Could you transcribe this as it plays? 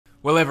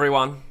Well,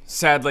 everyone,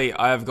 sadly,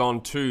 I have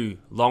gone 2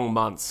 long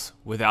months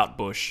without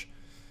bush.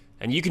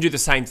 And you can do the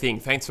same thing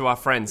thanks to our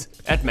friends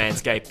at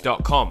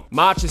manscaped.com.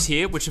 March is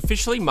here, which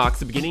officially marks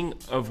the beginning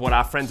of what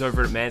our friends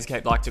over at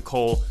Manscaped like to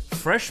call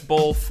Fresh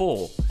Ball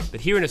Fall. But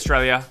here in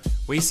Australia,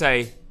 we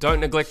say, don't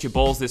neglect your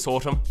balls this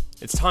autumn.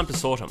 It's time to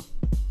sort them.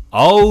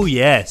 Oh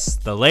yes,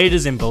 the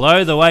leaders in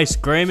below-the-waist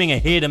grooming are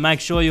here to make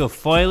sure your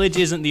foliage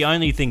isn't the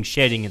only thing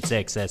shedding its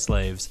excess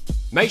leaves.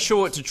 Make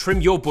sure to trim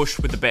your bush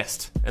with the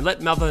best and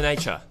let Mother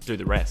Nature do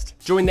the rest.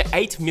 Join the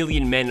 8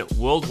 million men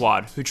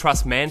worldwide who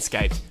trust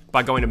Manscaped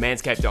by going to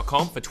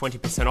manscaped.com for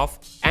 20%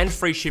 off and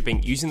free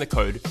shipping using the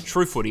code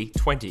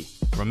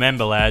TRUEFOOTY20.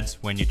 Remember lads,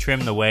 when you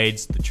trim the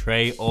weeds, the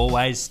tree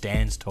always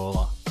stands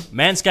taller.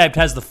 Manscaped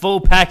has the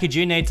full package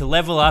you need to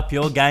level up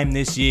your game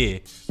this year.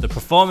 The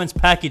Performance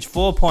Package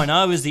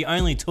 4.0 is the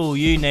only tool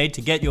you need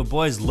to get your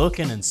boys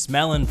looking and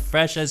smelling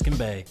fresh as can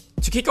be.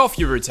 To kick off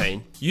your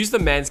routine, use the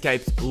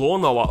Manscaped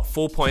Lawnmower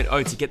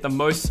 4.0 to get the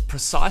most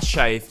precise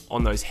shave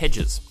on those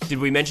hedges. Did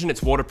we mention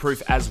it's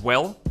waterproof as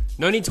well?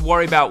 No need to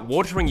worry about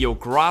watering your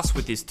grass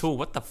with this tool.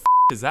 What the f***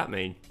 does that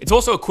mean? It's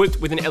also equipped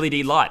with an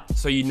LED light,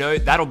 so you know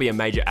that'll be a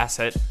major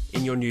asset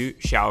in your new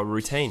shower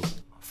routine.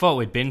 I thought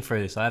we'd been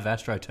through this. I have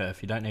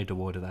AstroTurf. You don't need to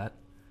water that.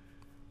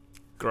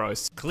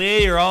 Gross. Clear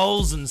your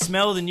holes and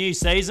smell the new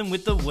season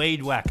with the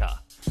Weed Whacker.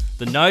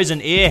 The nose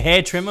and ear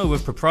hair trimmer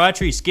with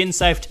proprietary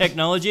skin-safe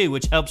technology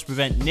which helps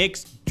prevent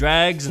nicks,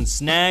 drags and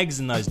snags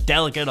in those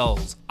delicate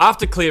holes.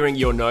 After clearing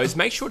your nose,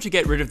 make sure to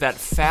get rid of that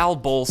foul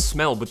ball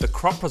smell with the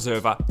Crop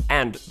Preserver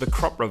and the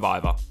Crop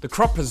Reviver. The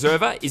Crop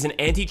Preserver is an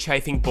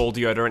anti-chafing ball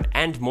deodorant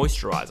and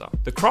moisturizer.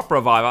 The Crop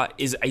Reviver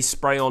is a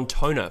spray-on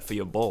toner for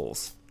your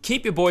balls.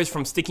 Keep your boys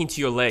from sticking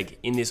to your leg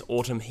in this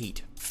autumn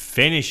heat.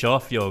 Finish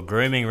off your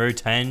grooming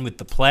routine with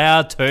the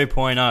Plow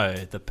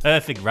 2.0, the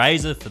perfect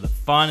razor for the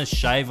finest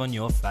shave on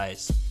your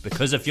face.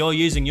 Because if you're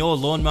using your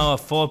Lawnmower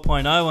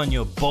 4.0 on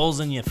your balls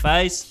and your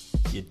face,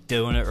 you're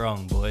doing it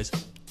wrong, boys.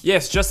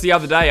 Yes, just the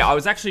other day, I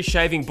was actually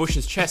shaving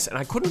Bush's chest and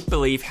I couldn't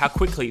believe how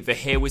quickly the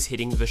hair was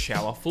hitting the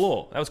shower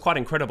floor. That was quite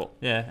incredible.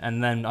 Yeah,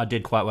 and then I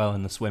did quite well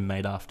in the swim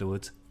meet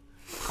afterwards.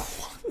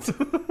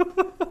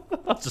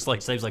 It's just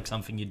like, seems like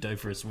something you'd do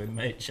for a swim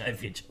meet,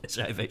 shave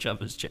each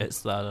other's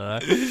chest, I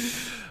don't know.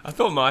 I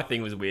thought my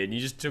thing was weird and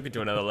you just took it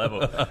to another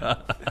level.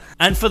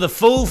 And for the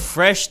full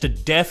fresh to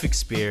death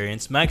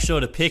experience, make sure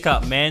to pick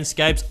up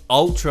Manscaped's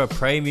Ultra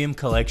Premium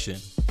Collection.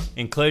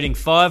 Including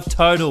 5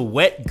 total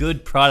wet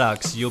good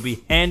products, you'll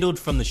be handled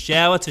from the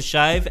shower to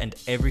shave and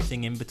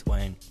everything in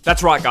between.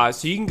 That's right, guys.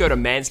 So you can go to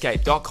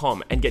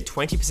manscaped.com and get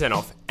 20%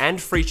 off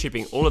and free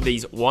shipping all of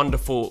these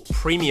wonderful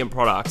premium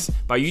products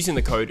by using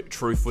the code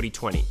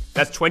TRUEFOOTY20.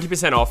 That's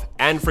 20% off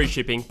and free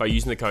shipping by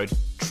using the code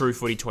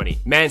TRUEFOOTY20.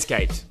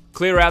 Manscaped.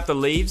 Clear out the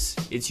leaves.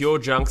 It's your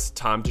junk's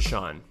time to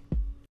shine.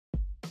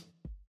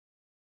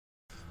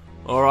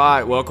 All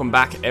right, welcome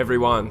back,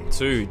 everyone,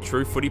 to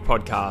True Footy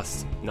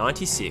Podcast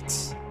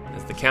 96.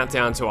 As the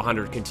countdown to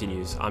 100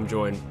 continues, I'm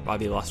joined by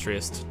the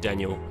illustrious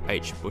Daniel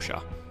H. Busher.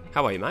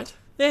 How are you, mate?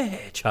 Yeah,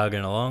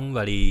 chugging along,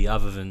 buddy.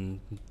 Other than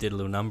did a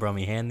little number on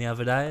my hand the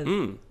other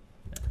day.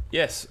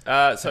 Yes.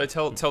 So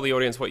tell the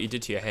audience what you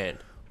did to your hand.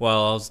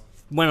 Well,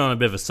 went on a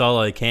bit of a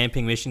solo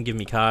camping mission, give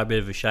my car a bit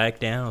of a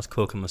shakedown. I was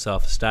cooking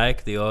myself a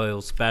steak. The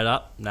oil spat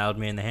up, nailed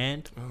me in the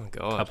hand. Oh,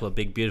 God. A couple of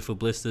big, beautiful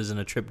blisters and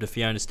a trip to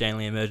Fiona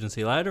Stanley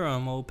emergency later.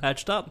 I'm all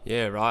patched up.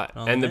 Yeah, right.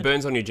 And the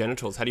burns on your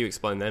genitals, how do you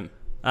explain them?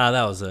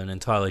 That was an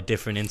entirely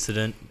different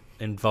incident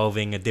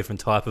involving a different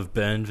type of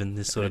burn than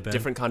this sort of burn. A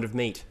different kind of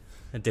meat.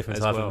 A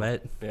different type of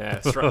meat. Yeah,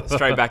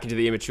 straight back into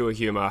the immature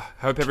humour.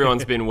 Hope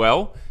everyone's been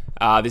well.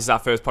 This is our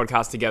first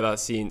podcast together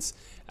since,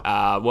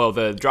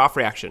 the draft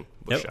reaction.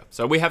 Yep.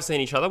 So we have seen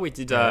each other. We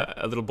did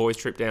a little boys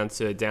trip down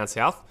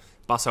south,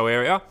 Busso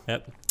area.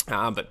 Yep.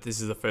 But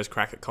this is the first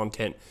crack at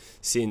content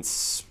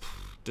since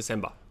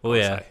December. Oh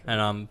yeah,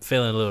 and I'm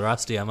feeling a little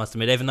rusty, I must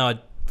admit. Even though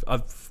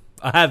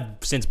I have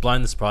since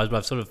blown the surprise, but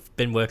I've sort of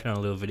been working on a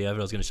little video that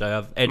I was going to show you.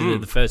 I've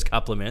edited the first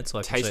couple of minutes, so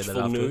I can show you that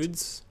Tasteful afterwards.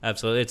 nudes.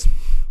 Absolutely.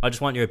 I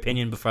just want your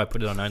opinion before I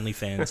put it on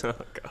OnlyFans. Oh,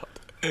 God.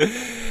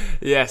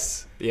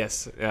 Yes.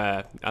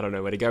 I don't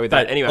know where to go with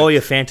that. Anyway, all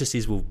your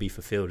fantasies will be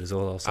fulfilled, is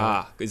all I'll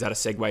say. Is that a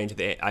segue into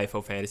the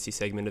AFL fantasy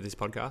segment of this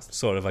podcast?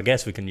 Sort of. I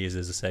guess we can use it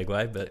as a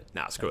segue, but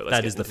Screw it.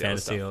 That is the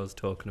fantasy I was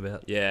talking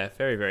about. Yeah,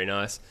 very, very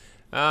nice.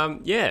 I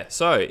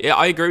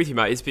agree with you,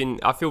 mate.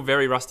 I feel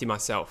very rusty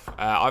myself.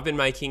 I've been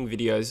making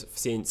videos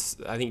since,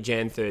 I think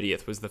Jan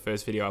 30th was the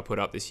first video I put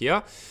up this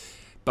year.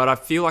 But I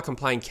feel like I'm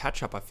playing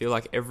catch up. I feel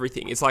like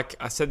everything, it's like,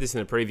 I said this in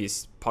a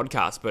previous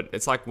podcast, but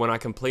it's like when I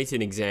complete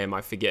an exam,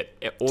 I forget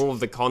all of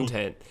the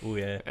content. Oh,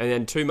 yeah. And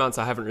then 2 months,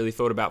 I haven't really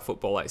thought about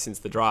football since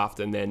the draft.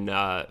 And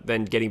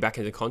then getting back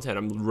into content,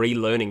 I'm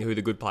relearning who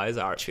the good players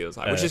are, it feels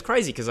like, which is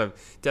crazy because I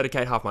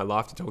dedicate half my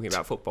life to talking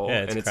about football.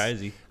 Yeah, it's and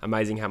crazy.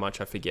 Amazing how much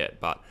I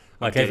forget. But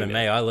like even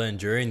me, I learned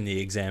during the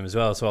exam as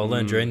well. So I'll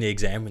learn during the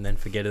exam and then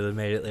forget it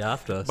immediately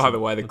after. By the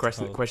way, the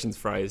question's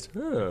phrased.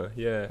 Oh,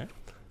 yeah.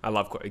 I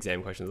love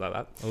exam questions like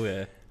that. Oh,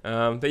 yeah.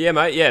 But yeah,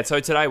 mate. Yeah. So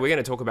today we're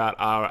going to talk about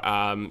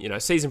our,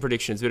 season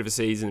predictions. A bit of a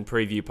season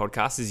preview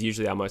podcast. This is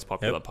usually our most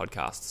popular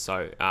podcast.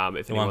 So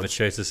if The one that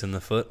shoots us in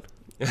the foot.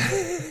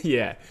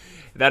 yeah,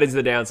 that is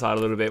the downside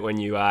a little bit when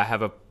you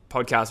have a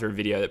podcast or a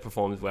video that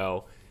performs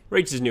well,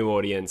 reaches new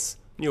audience.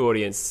 New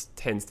audience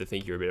tends to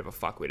think you're a bit of a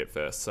fuckwit at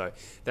first. So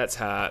that's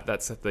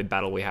the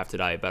battle we have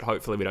today. But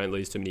hopefully we don't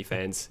lose too many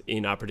fans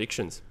in our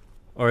predictions.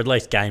 Or at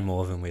least gain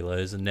more than we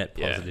lose. A net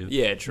positive.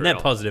 Yeah, true. Net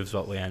positive is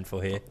what we aim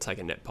for here. Take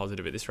a net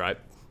positive at this rate.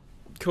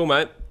 Cool,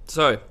 mate.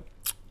 So,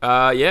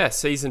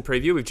 season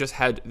preview. We've just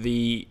had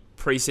the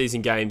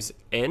preseason games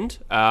end.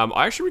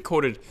 I actually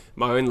recorded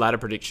my own ladder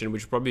prediction,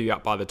 which will probably be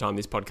up by the time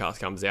this podcast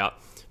comes out,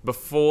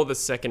 before the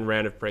second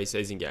round of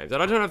preseason games.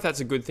 And I don't know if that's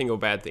a good thing or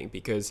bad thing,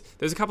 because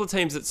there's a couple of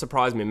teams that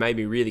surprised me and made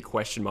me really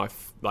question my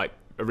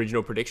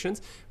original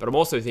predictions. But I'm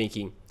also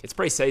thinking, it's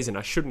preseason.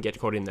 I shouldn't get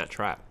caught in that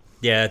trap.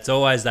 Yeah, it's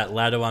always that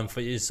ladder one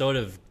for you. Sort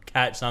of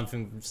catch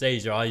something,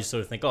 sees your eye, you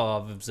sort of think, oh,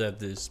 I've observed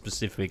this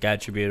specific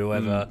attribute or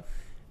whatever.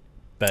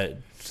 But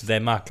they're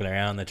mucking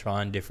around, they're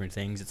trying different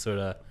things. It's sort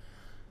of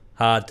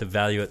hard to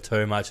value it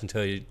too much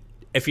until you...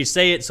 If you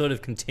see it sort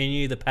of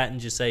continue the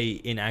patterns you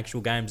see in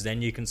actual games,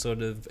 then you can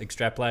sort of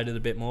extrapolate it a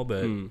bit more.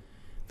 But if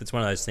it's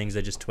one of those things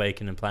they're just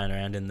tweaking and playing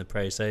around in the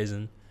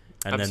pre-season,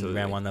 and then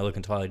round one they look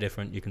entirely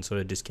different, you can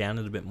sort of discount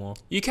it a bit more.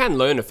 You can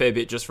learn a fair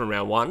bit just from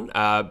round one.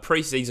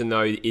 Pre-season,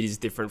 though, it is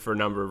different for a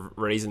number of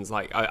reasons.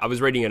 Like I was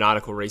reading an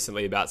article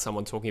recently about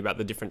someone talking about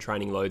the different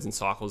training loads and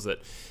cycles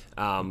that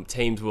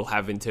teams will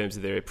have in terms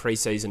of their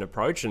pre-season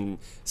approach, and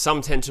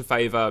some tend to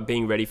favour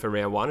being ready for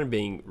round one and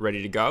being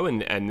ready to go,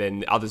 and then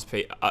the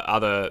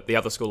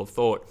other school of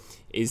thought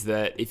is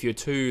that if you're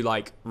too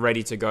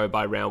ready to go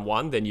by round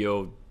one, then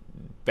you're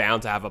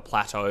bound to have a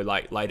plateau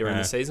later in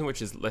the season,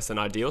 which is less than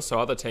ideal. So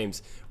other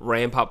teams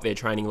ramp up their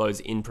training loads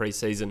in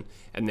pre-season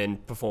and then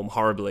perform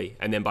horribly,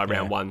 and then by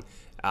round one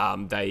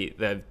they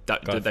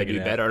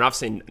do better. And I've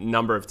seen a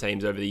number of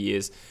teams over the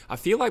years. I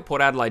feel like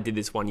Port Adelaide did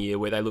this one year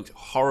where they looked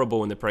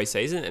horrible in the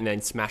pre-season and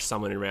then smashed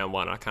someone in round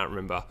one. I can't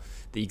remember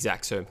the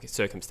exact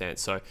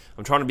circumstance. So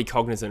I'm trying to be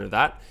cognizant of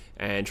that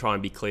and try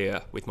and be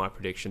clear with my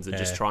predictions and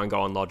just try and go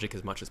on logic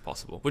as much as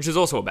possible, which is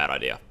also a bad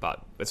idea,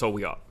 but that's all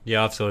we got.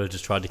 Yeah, I've sort of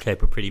just tried to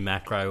keep it pretty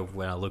macro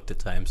when I looked at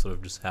teams, sort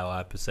of just how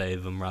I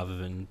perceive them rather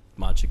than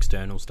much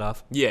external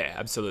stuff. Yeah,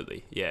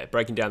 absolutely. Yeah,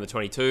 breaking down the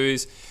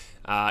 22s,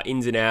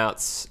 ins and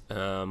outs,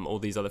 all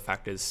these other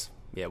factors.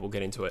 Yeah, we'll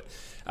get into it.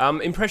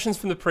 Impressions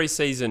from the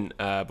pre-season,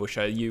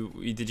 Busher.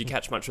 Did you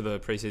catch much of the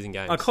pre-season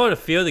games? I caught a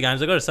few of the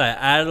games. I got to say,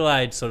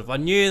 Adelaide I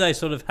knew they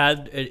sort of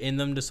had it in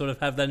them to sort of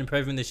have that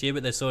improvement this year,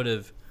 but they're sort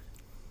of,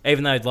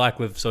 even though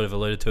we've sort of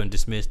alluded to and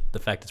dismissed the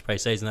fact it's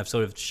pre-season, they've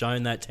sort of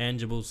shown that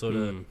tangible sort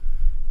of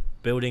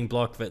building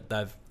block that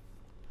they've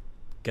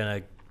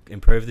going to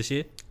improve this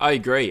year. I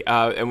agree,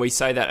 and we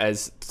say that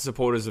as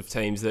supporters of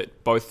teams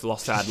that both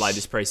lost to Adelaide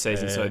this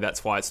pre-season, so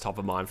that's why it's top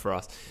of mind for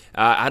us.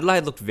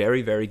 Adelaide looked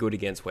very, very good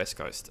against West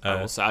Coast.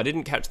 I will say. I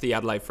didn't catch the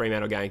Adelaide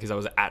Fremantle game because I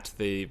was at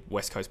the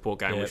West Coast Port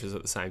game, which was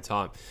at the same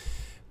time.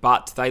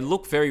 But they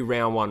look very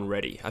round one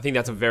ready. I think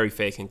that's a very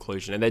fair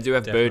conclusion. And they do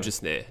have Burgess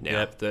there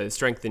now. The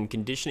strength and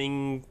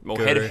conditioning, or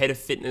head of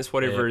fitness,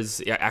 whatever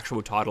his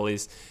actual title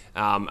is.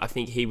 I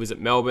think he was at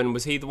Melbourne.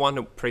 Was he the one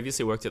who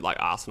previously worked at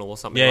Arsenal or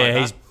something like that? Yeah,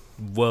 he's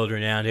world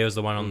renowned. He was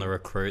the one on The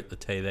Recruit, the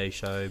TV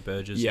show,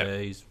 Burgess. Yeah,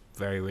 he's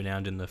very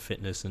renowned in the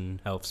fitness and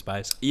health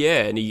space.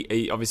 Yeah, and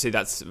he obviously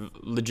that's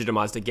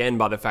legitimised again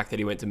by the fact that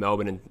he went to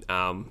Melbourne,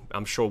 and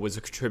I'm sure was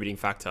a contributing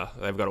factor.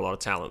 They've got a lot of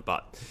talent,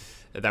 but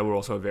they were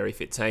also a very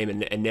fit team.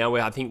 And now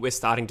I think we're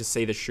starting to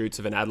see the shoots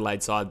of an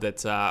Adelaide side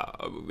that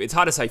it's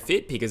hard to say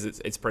fit because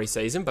it's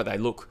pre-season, but they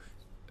look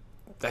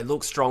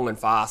strong and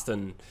fast,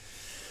 and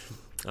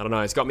I don't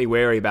know, it's got me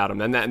wary about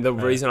them. And the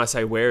reason I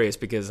say wary is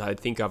because I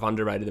think I've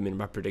underrated them in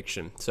my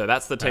prediction. So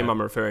that's the team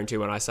I'm referring to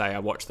when I say I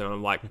watch them.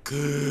 I'm like,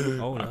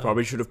 I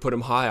probably should have put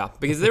them higher.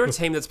 Because they're a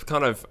team that's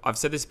kind of, I've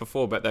said this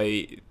before, but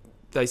they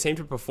seem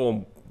to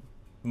perform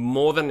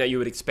more than you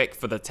would expect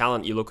for the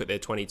talent you look at their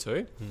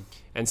 22.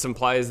 And some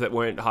players that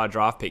weren't hard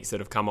draft picks that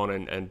have come on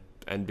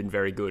and been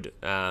very good.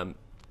 They're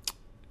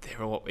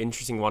an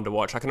interesting one to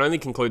watch. I can only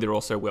conclude they're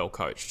also well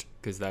coached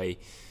because they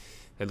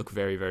look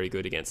very, very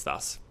good against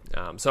us.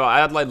 So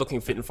Adelaide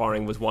looking fit and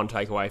firing was one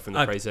takeaway from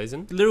the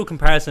pre-season. Little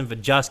comparison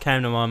that just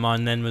came to my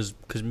mind then was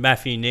because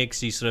Matthew Nicks,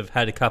 he sort of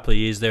had a couple of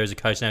years there as a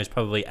coach. Now he's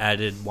probably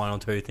added one or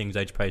two things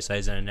each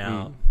pre-season, and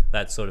now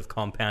that's sort of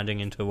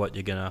compounding into what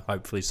you're going to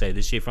hopefully see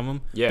this year from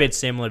him. Yeah. A bit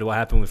similar to what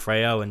happened with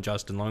Freo and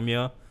Justin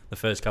Longmuir. The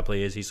first couple of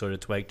years he sort of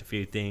tweaked a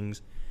few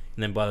things,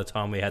 and then by the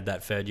time we had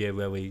that third year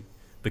where we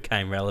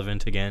became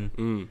relevant again,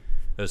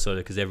 it was sort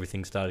of because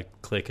everything started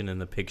clicking and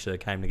the picture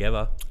came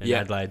together. And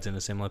Adelaide's in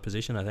a similar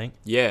position, I think.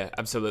 Yeah,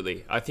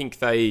 absolutely. I think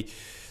they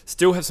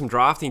still have some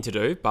drafting to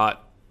do,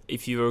 but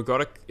if you've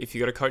got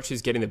a coach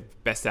who's getting the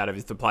best out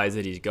of the players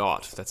that he's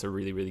got, that's a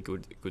really, really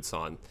good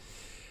sign.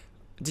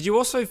 Did you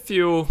also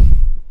feel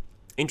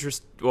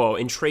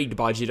intrigued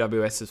by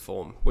GWS's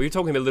form. We were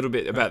talking a little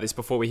bit about this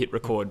before we hit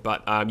record,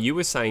 but you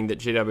were saying that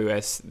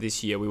GWS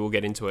this year, we will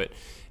get into it,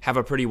 have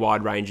a pretty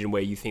wide range in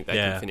where you think they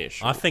can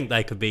finish. I think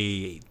they could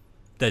be...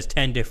 There's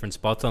 10 different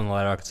spots on the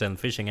ladder I could see them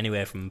fishing,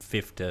 anywhere from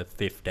 5th to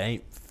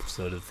 15th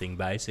sort of thing,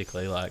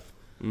 basically. Like,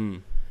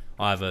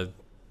 either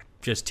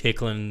just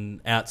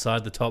tickling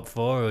outside the top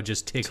 4 or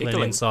just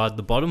tickling inside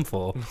the bottom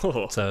 4.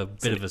 It's a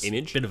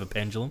bit of a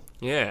pendulum.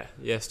 Yeah,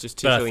 yes, just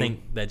tickling. But I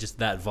think they're just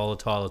that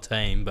volatile a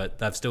team, but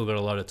they've still got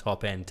a lot of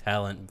top-end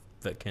talent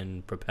that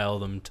can propel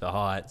them to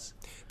heights.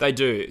 They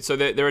do. So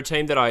they're a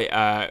team that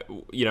I,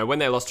 when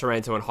they lost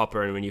Taranto and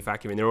Hopper, and when you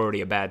factor in, they're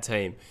already a bad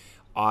team,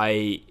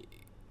 I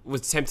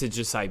was tempted to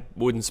just say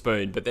wooden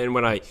spoon, but then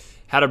when I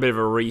had a bit of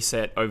a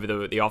reset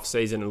over the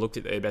off-season and looked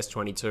at their best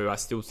 22, I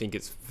still think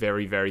it's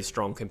very, very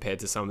strong compared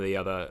to some of the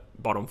other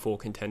bottom 4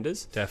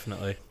 contenders.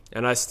 Definitely.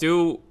 And I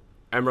still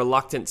am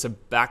reluctant to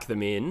back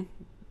them in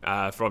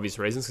for obvious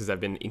reasons because they've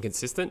been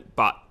inconsistent,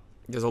 but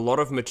there's a lot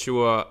of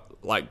mature,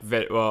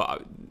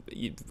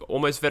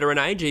 almost veteran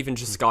age, even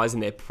just guys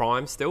in their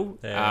prime still,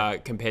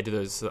 compared to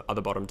those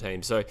other bottom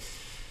teams. So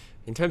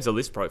in terms of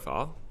list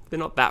profile, they're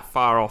not that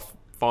far off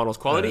finals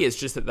quality. It's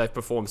just that they've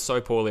performed so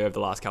poorly over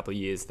the last couple of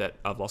years that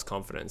I've lost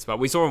confidence. But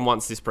we saw them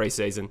once this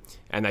preseason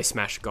and they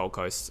smashed Gold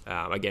Coast.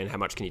 Again, how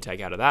much can you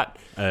take out of that?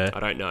 I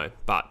don't know.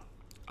 But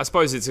I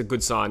suppose it's a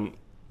good sign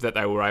that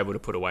they were able to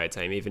put away a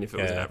team, even if it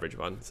was an average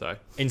one. So,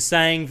 in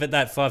saying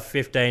that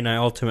 5-15, I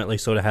ultimately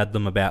sort of had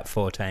them about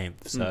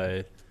 14th.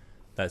 So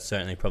that's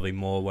certainly probably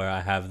more where I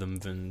have them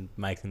than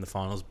making the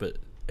finals. But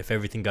if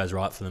everything goes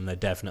right for them, they're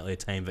definitely a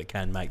team that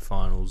can make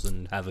finals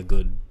and have a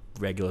good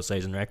regular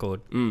season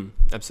record.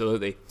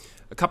 Absolutely.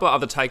 A couple of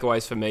other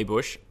takeaways for me,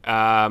 Bush.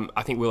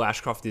 I think Will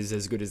Ashcroft is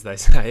as good as they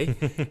say.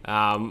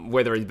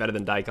 Whether he's better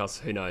than Dacos,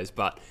 who knows?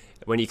 But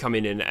when you come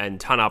in and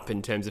ton up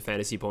in terms of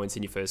fantasy points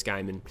in your first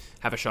game and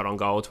have a shot on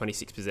goal,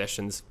 26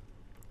 possessions,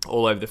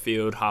 all over the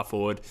field, half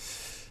forward,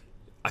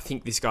 I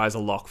think this guy's a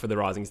lock for the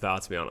Rising Star,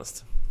 to be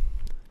honest.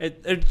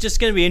 It's just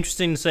going to be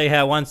interesting to see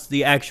how once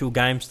the actual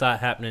games start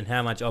happening,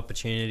 how much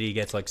opportunity he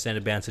gets, like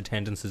centre bounce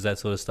attendances, that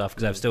sort of stuff,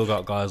 because they've still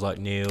got guys like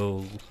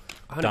Neil,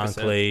 100%.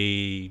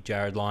 Dunkley,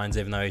 Jared Lyons,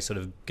 even though he's sort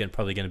of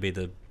probably going to be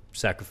the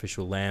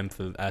sacrificial lamb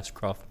for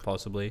Ashcroft,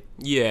 possibly.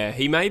 Yeah,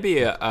 he may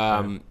be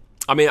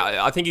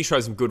I think he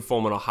shows some good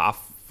form on a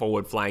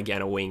half-forward flank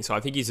and a wing, so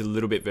I think he's a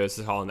little bit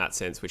versatile in that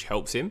sense, which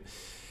helps him.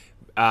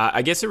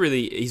 I guess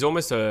he's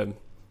almost a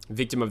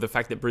victim of the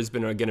fact that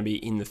Brisbane are going to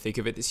be in the thick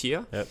of it this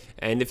year. Yep.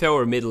 And if they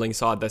were a middling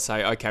side, they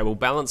say, okay, we'll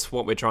balance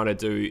what we're trying to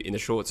do in the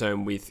short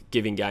term with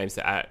giving games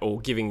or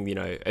giving,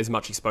 as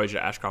much exposure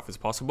to Ashcroft as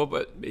possible.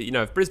 But,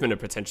 if Brisbane are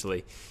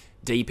potentially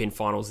deep in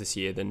finals this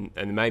year, then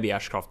maybe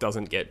Ashcroft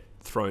doesn't get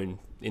thrown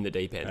in the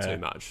deep end too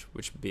much,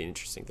 which would be an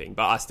interesting thing.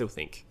 But I still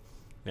think,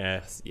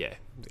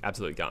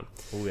 absolute gun.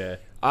 Oh, yeah.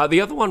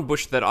 The other one,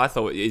 Bush, that I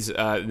thought is,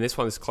 and this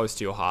one is close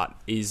to your heart,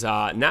 is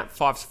Nat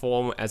Fyfe's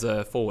form as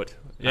a forward.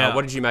 Yeah.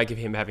 What did you make of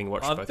him having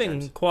watched both games? I've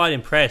been quite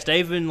impressed.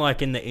 Even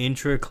like in the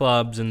intra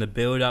clubs and the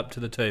build up to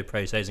the 2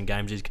 preseason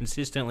games, he's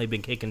consistently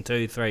been kicking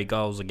 2-3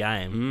 goals a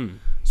game.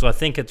 So I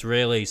think it's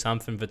really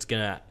something that's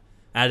going to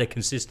add a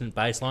consistent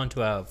baseline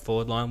to our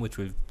forward line, which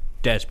we've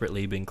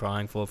desperately been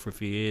crying for a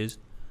few years.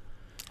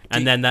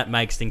 And then that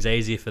makes things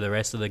easier for the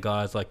rest of the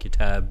guys, like your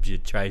Tabs, your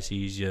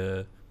Tracy's,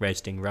 your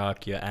Resting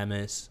Ruck, your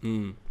Amos,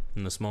 and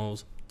the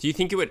Smalls. Do you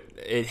think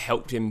it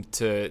helped him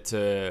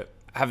to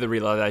have the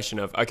realisation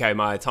of, okay,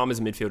 my time as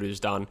a midfielder is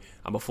done,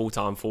 I'm a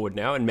full-time forward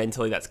now, and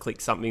mentally that's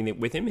clicked something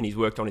with him and he's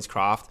worked on his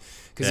craft?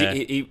 Because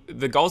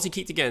the goals he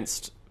kicked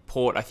against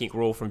Port, I think,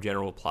 were all from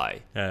general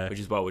play,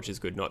 which is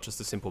good, not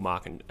just a simple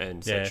mark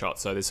and set shot.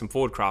 So there's some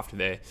forward craft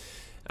there.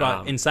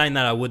 But in saying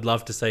that, I would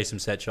love to see some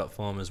set shot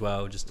form as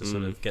well, just to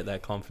sort of get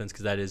that confidence,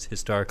 because that has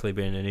historically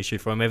been an issue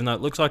for him, even though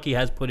it looks like he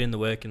has put in the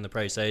work in the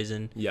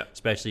pre-season,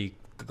 especially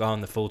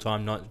going the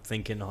full-time, not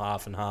thinking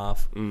half and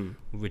half,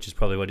 which is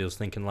probably what he was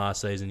thinking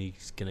last season.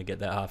 He's going to get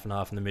that half and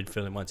half in the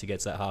midfield, and once he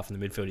gets that half in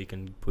the midfield, he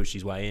can push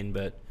his way in,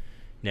 but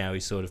now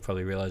he's sort of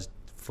probably realised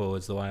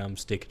forward's the way I'm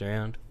sticking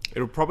around.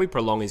 It'll probably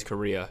prolong his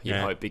career, you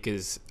hope,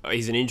 because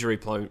he's an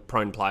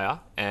injury-prone player,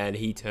 and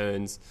he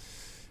turns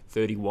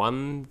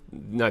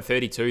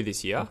 32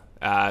 this year.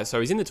 So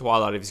he's in the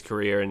twilight of his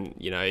career, and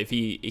if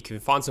he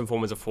can find some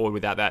form as a forward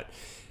without that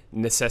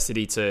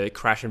necessity to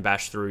crash and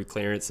bash through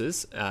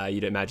clearances,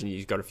 you'd imagine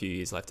he's got a few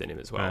years left in him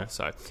as well.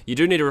 So you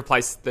do need to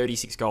replace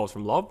 36 goals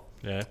from lob.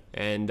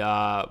 And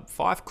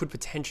Fyfe could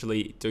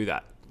potentially do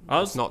that. I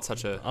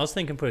was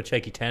thinking put a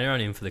cheeky tenner on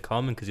him for the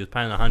Coleman, because he was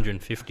paying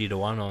 150 to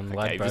 1 on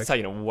Ladbroke. You're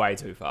taking it way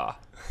too far.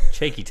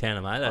 Cheeky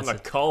tenner, mate. That's on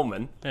the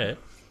Coleman. Yeah,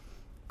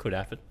 could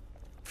happen.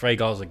 3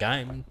 goals a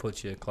game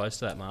puts you close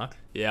to that mark.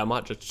 Yeah, I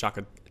might just chuck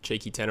a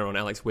cheeky tenner on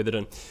Alex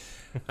Witherden.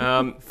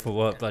 For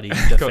what, bloody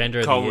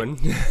defender Coleman.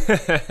 of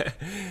the year?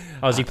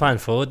 Was he playing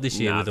forward this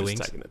year with the I'm wings?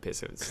 just taking the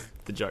piss.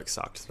 The joke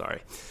sucked,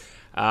 sorry.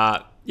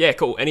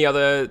 Cool. Any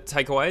other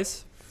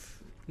takeaways?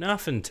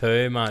 Nothing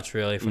too much,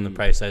 really, from the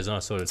pre-season. I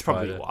sort of It's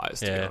probably wise,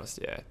 to be honest,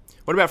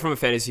 What about from a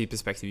fantasy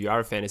perspective? You are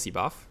a fantasy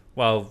buff.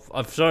 Well,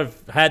 I've sort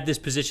of had this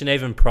position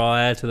even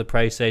prior to the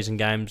preseason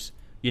games.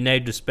 You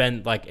need to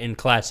spend, like in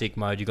classic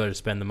mode, you got to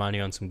spend the money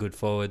on some good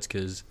forwards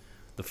because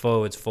the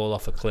forwards fall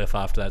off a cliff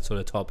after that sort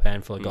of top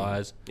handful of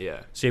guys.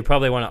 Yeah. So you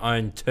probably want to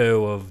own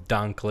 2 of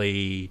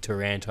Dunkley,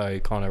 Taranto,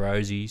 Connor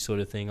Rosie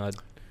sort of thing. I'd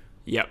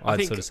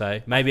sort of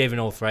say. Maybe even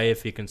all 3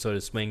 if you can sort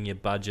of swing your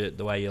budget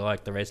the way you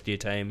like the rest of your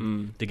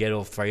team to get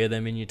all 3 of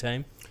them in your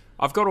team.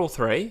 I've got all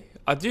 3.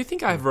 I do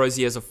think I have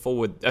Rosie as a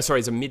forward. As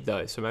a mid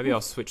though, so maybe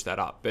I'll switch that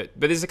up. But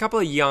there's a couple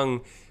of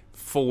young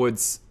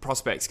forwards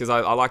prospects because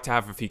I like to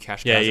have a few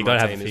cash cows in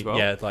my team as well.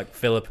 Yeah, like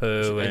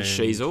Philippou and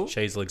Sheasel.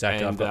 Sheasel,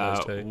 exactly. And I've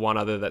got those 2. one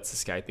other that's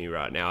escaped me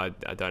right now.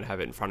 I don't have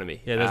it in front of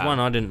me. Yeah, there's one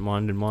I didn't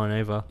mind in mine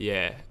either.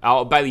 Yeah.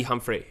 Bailey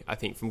Humphrey, I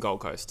think, from Gold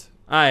Coast.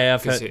 Oh, yeah,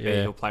 I've heard,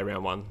 he'll play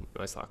round 1,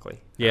 most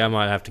likely. Yeah, I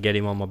might have to get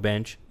him on my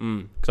bench.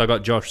 Because I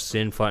got Josh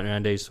Sin floating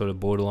around. He's sort of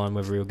borderline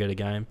whether he'll get a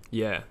game.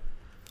 Yeah.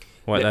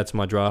 Wait, that's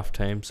my draft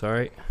team,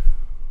 sorry.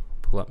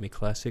 Pull up my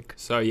classic.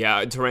 So,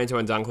 yeah, Taranto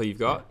and Dunkley you've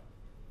got?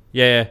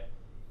 Yeah.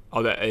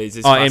 Oh, is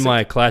this in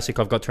my classic,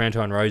 I've got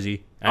Taranto and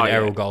Rosie and yeah.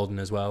 Errol Golden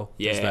as well.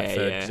 Yeah,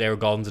 Because Errol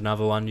Golden's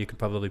another one you could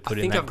probably put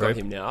in that group. I think I've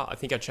got him now. I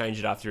think I changed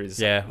it after his...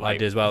 Yeah, I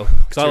did as well.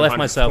 Because I left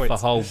myself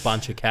points. a whole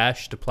bunch of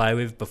cash to play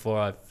with before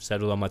I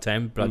settled on my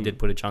team, but I did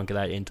put a chunk of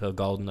that into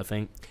Golden, I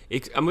think.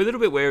 I'm a little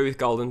bit wary with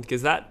Golden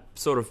because that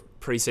sort of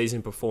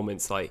preseason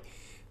performance, like...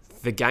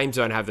 The games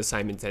don't have the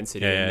same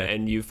intensity,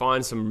 and you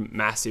find some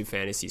massive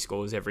fantasy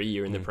scores every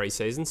year in the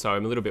preseason, so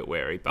I'm a little bit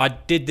wary. But I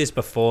did this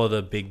before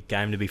the big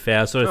game, to be fair.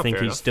 I sort of think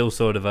he's still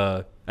sort of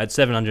at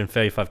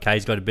 735k,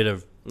 he's got a bit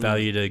of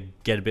value to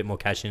get a bit more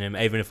cash in him.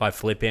 Even if I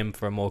flip him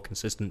for a more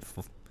consistent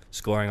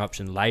scoring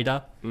option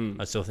later,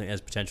 I still think there's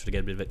potential to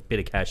get a bit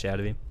of cash out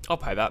of him. I'll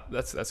pay that.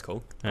 That's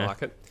cool. I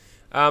like it.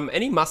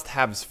 Any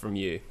must-haves from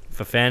you?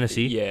 For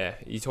fantasy? Yeah,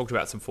 you talked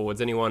about some forwards.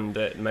 Anyone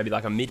that maybe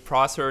like a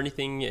mid-price or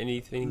anything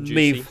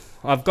juicy?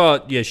 I've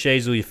got your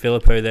Sheasel, your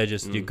Philippou. They're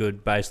just your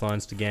good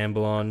baselines to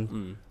gamble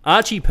on.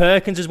 Archie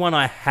Perkins is one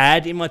I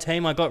had in my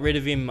team. I got rid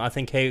of him. I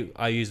think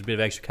I used a bit of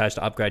extra cash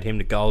to upgrade him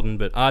to Golden.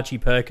 But Archie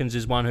Perkins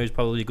is one who's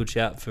probably a good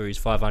shout for his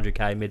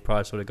 500k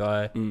mid-price sort of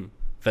guy.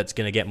 That's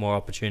going to get more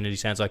opportunity.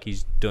 Sounds like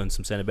he's doing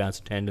some centre bounce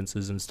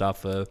attendances and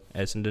stuff for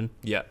Essendon.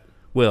 Yeah.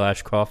 Will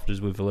Ashcroft, as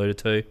we've alluded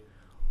to.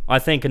 I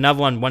think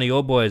another one of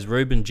your boys,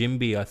 Ruben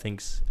Jimby, I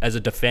think, as a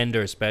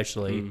defender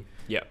especially,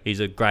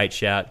 he's a great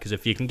shout. Because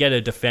if you can get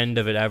a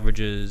defender that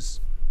averages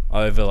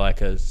over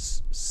like a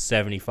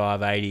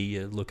 75, 80,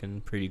 you're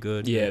looking pretty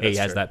good. Yeah, he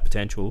has that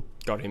potential.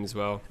 Got him as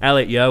well.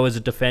 Elliot Yeo as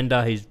a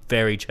defender, he's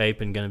very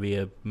cheap and going to be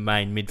a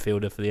main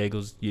midfielder for the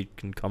Eagles. You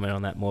can comment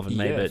on that more than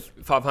me. But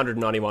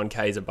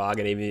 591k is a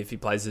bargain, even if he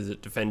plays as a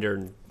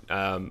defender.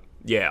 And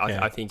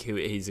I think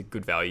he's a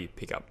good value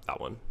pickup,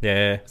 that one.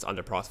 Yeah. It's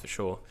underpriced for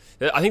sure.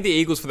 I think the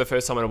Eagles, for the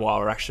first time in a while,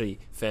 are actually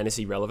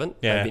fantasy relevant.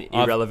 Yeah. They've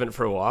been irrelevant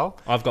for a while.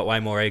 I've got way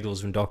more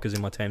Eagles than Dockers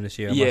in my team this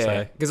year, I must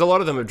say. Because a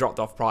lot of them have dropped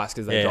off price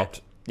because they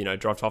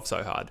dropped off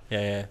so hard. Yo,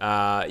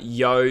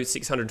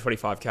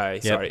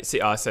 625k.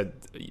 Sorry, I said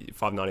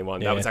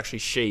 591. That was actually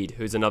Sheed,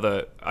 who's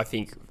another, I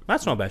think...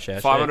 That's not a bad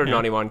shout.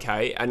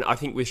 591k. And I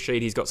think with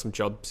Sheed, he's got some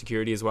job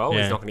security as well.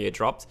 He's not going to get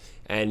dropped.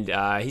 And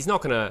he's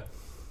not going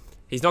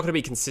to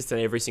be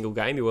consistent every single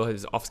game. He will have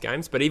his off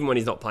games, but even when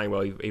he's not playing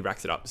well, he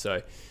racks it up.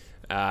 So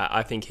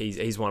I think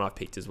he's one I've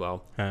picked as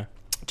well.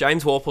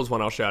 James Warple's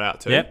one I'll shout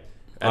out to. Yep,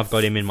 I've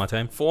got him in my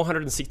team.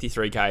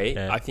 463k.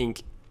 Yeah. I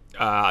think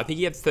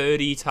he had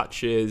 30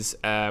 touches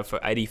for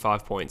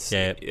 85 points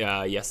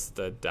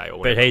yesterday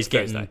or But he's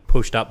Thursday. getting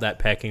pushed up that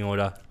packing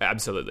order.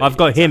 Absolutely. I've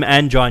got him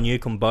and John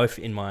Newcomb both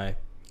in my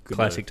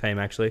classic team,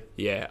 actually.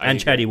 Yeah. And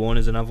Chatty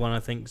Warner's another one I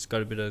think has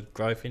got a bit of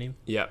growth in him.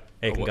 Yeah.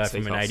 He can go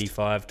from an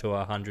 85 to a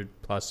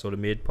 100 plus sort of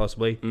mid,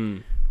 possibly.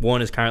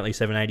 Warner's currently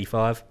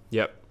 785.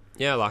 Yep.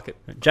 Yeah, I like it.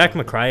 Jack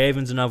McRae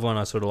even's another one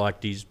I sort of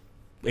liked. He's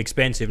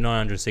expensive,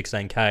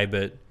 916k,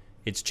 but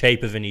it's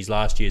cheaper than his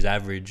last year's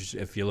average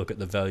if you look at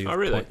the value. Oh,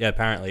 really? Yeah,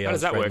 apparently. How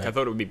does that work? I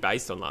thought it would be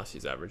based on last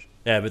year's average.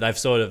 Yeah, but they've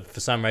sort of, for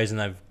some reason,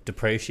 they've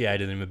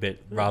depreciated him a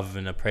bit rather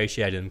than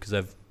appreciated him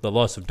because the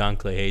loss of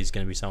Dunkley, he's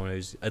going to be someone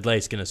who's at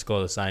least going to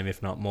score the same,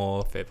 if not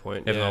more. Fair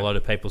point. Even a lot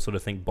of people sort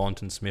of think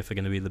Bont and Smith are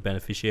going to be the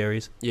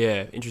beneficiaries.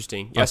 Yeah,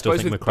 interesting. Yeah, I still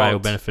think McRae will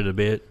benefit a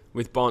bit.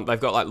 With Bont, they've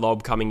got like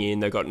Lobb coming in,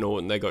 they've got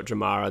Norton, they've got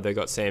Jamara, they've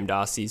got Sam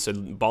Darcy. So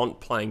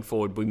Bont playing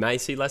forward, we may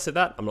see less of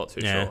that. I'm not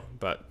too sure,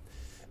 but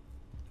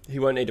he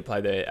won't need to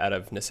play there out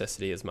of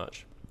necessity as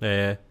much.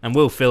 Yeah, and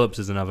Will Phillips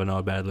is another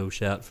not bad little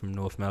shout from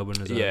North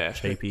Melbourne as a Yeah.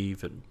 cheapie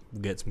that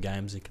will get some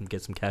games, you can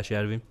get some cash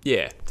out of him.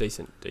 Yeah,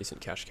 decent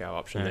cash cow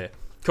option there.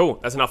 Cool,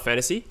 that's enough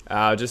fantasy.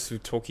 Just to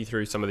talk you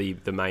through some of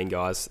the main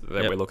guys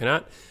that we're looking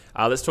at.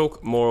 Let's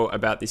talk more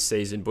about this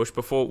season, Bush.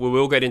 Before we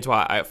will get into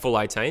our full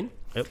 18.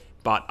 Yep.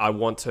 But I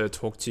want to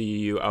talk to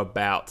you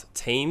about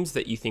teams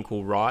that you think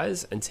will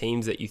rise and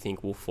teams that you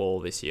think will fall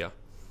this year.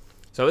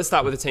 So let's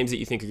start with the teams that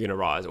you think are going to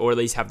rise, or at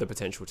least have the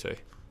potential to.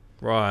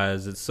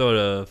 Rise, it's sort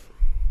of...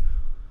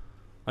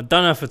 I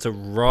don't know if it's a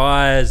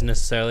rise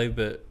necessarily,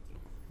 but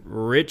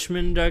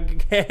Richmond, I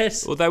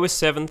guess. Well, they were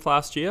 7th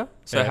last year.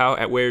 So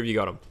where have you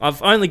got them?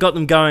 I've only got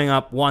them going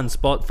up one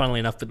spot, funnily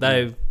enough, but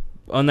they've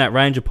on that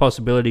range of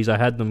possibilities. I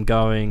had them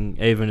going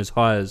even as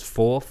high as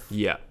 4th.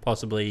 Yeah,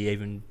 possibly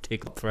even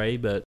tick 3.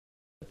 But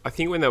I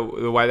think when the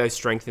way they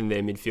strengthened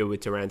their midfield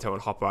with Taranto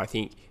and Hopper, I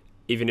think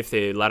even if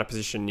their ladder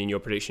position in your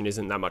prediction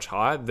isn't that much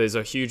higher, there's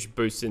a huge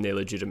boost in their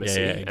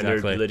legitimacy and their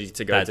ability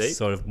to go deep. That's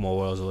sort of more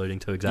what I was alluding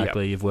to.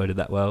 Exactly, You've worded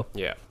that well.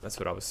 Yeah, that's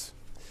what I was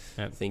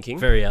thinking.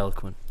 Very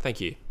eloquent.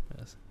 Thank you.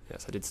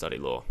 Yes, I did study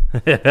law.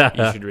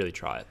 You should really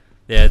try it.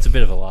 Yeah, it's a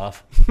bit of a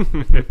laugh.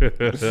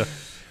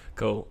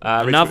 Cool.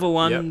 Another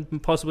one,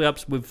 possibly up.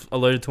 We've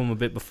alluded to them a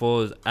bit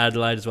before. Is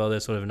Adelaide as well. They're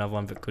sort of another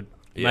one that could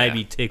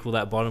maybe tickle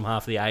that bottom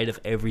half of the 8 if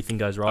everything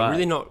goes right. I'm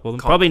really not. Well,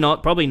 probably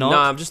not. No,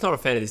 I'm just not a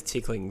fan of this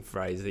tickling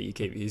phrase that you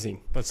keep using.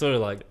 It's sort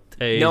of like.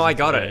 No, I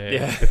got it.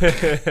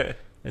 Yeah.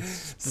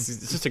 It's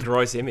just a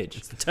gross image.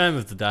 It's the term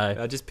of the day.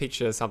 I just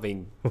picture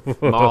something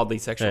mildly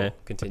sexual.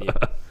 Continue.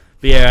 But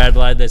yeah,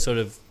 Adelaide, they sort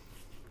of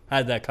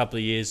had that couple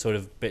of years sort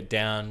of bit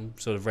down,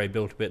 sort of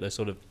rebuilt a bit. They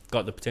sort of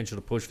got the potential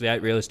to push for the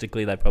 8.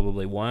 Realistically, they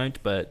probably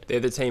won't, but they're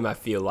the team I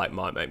feel like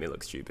might make me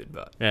look stupid.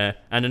 But yeah,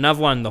 and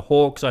another one, the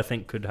Hawks, I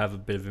think could have a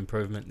bit of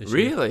improvement this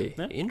year. Really?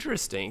 Yeah.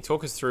 Interesting.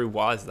 Talk us through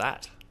why is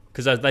that?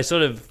 Because they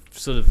sort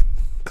of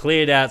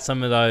cleared out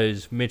some of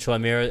those Mitchell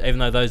O'Meara, even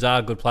though those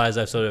are good players.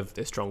 They've sort of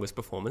their strongest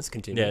performers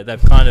continue. Yeah,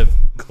 they've kind of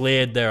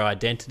cleared their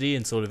identity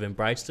and sort of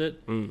embraced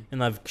it, and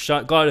they've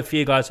got a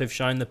few guys who've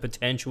shown the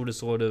potential to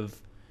sort of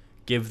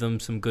give them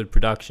some good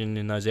production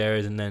in those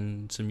areas, and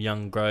then some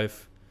young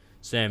growth.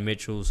 Sam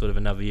Mitchell, sort of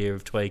another year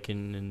of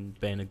tweaking and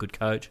being a good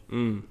coach.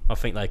 I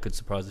think they could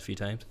surprise a few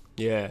teams.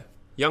 Yeah.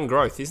 Young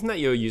growth. Isn't that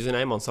your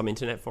username on some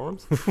internet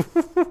forums?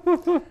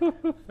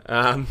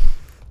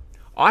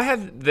 I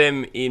have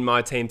them in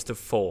my teams to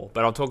fall,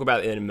 but I'll talk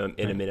about it in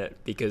a minute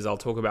because I'll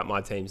talk about my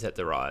teams set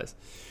to rise.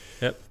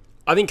 Yep.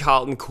 I think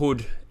Carlton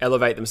could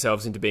elevate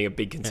themselves into being a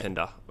big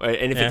contender.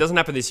 And if it doesn't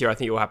happen this year, I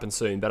think it will happen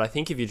soon. But I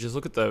think if you just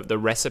look at the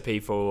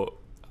recipe for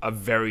a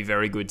very,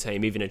 very good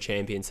team, even a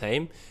champion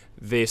team,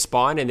 their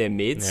spine and their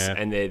mids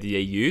and their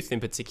youth in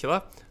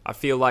particular, I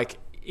feel like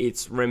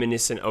it's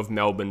reminiscent of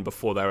Melbourne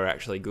before they were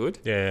actually good.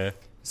 Yeah.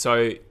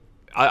 So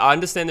I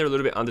understand they're a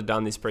little bit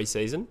underdone this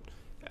preseason.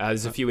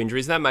 There's a few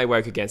injuries. That may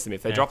work against them.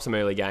 If they drop some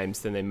early games,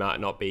 then they might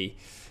not be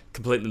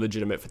completely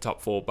legitimate for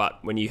top 4. But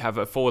when you have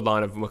a forward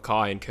line of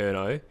Mackay and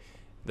Curnow,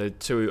 the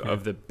two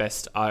of the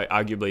best,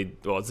 arguably,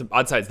 well,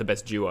 I'd say it's the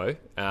best duo.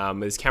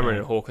 There's Cameron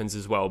and Hawkins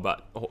as well,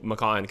 but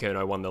Mackay and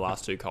Curnow won the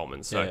last 2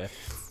 Colemans. So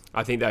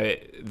I think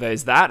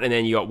there's that, and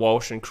then you got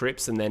Walsh and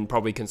Cripps, and then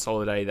probably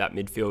consolidate that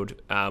midfield,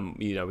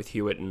 with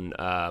Hewitt and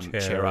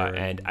Chera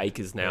and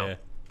Akers now,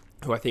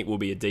 who I think will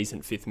be a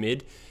decent 5th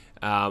mid.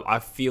 I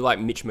feel like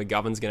Mitch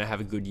McGovern's going to have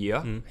a good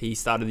year. He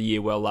started the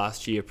year well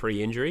last year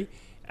pre-injury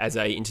as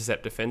a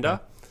intercept defender,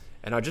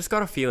 and I just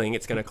got a feeling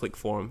it's going to click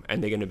for him,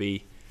 and they're going to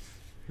be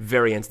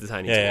very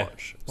entertaining to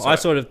watch. Well, I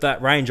sort of,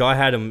 that range, I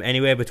had them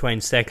anywhere between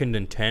 2nd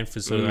and 10th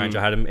is sort of the range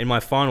I had them. In my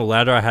final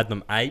ladder, I had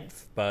them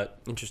 8th, but...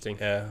 Interesting.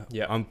 Yeah.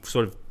 I'm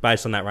sort of,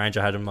 based on that range,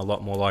 I had them a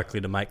lot more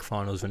likely to make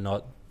finals than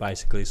not,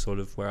 basically sort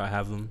of where I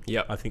have them.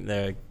 Yep. I think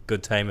they're a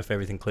good team. If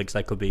everything clicks,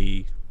 they could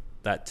be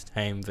that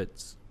team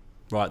that's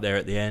right there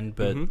at the end,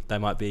 but they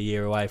might be a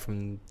year away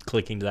from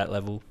clicking to that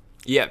level.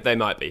 Yeah, they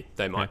might be.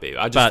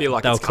 I just feel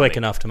like they'll it's click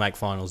coming. enough to make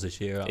finals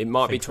this year. It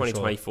might be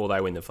 2024 they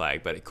win the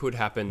flag, but it could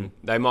happen.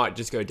 They might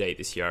just go deep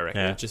this year, I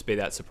reckon. It'd just be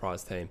that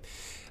surprise team.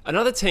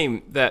 Another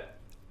team that,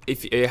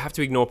 if you have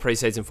to ignore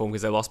pre-season form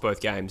because they lost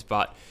both games,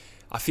 but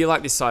I feel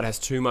like this side has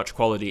too much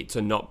quality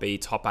to not be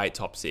top 8,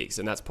 top 6,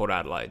 and that's Port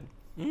Adelaide.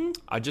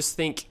 I just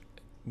think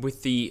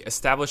with the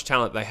established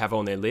talent they have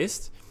on their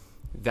list,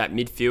 that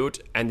midfield,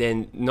 and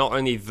then not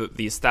only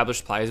the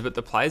established players, but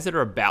the players that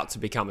are about to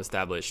become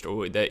established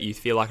or that you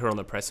feel like are on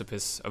the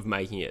precipice of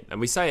making it. And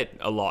we say it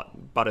a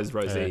lot, Butters,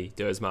 Rosie,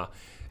 Dersma,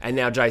 and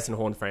now Jason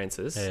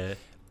Horne-Francis.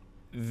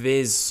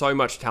 There's so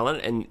much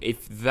talent, and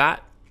if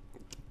that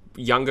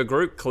younger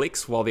group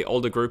clicks while the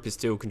older group is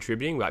still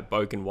contributing, like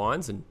Boak and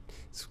Wines, and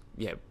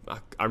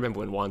I remember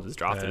when Wines was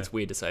drafted, it's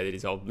weird to say that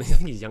he's old. I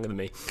think he's younger than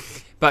me.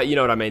 But you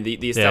know what I mean,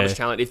 the established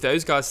talent, if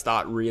those guys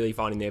start really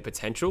finding their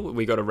potential,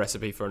 we got a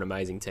recipe for an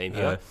amazing team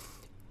here.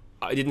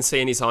 I didn't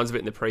see any signs of it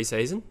in the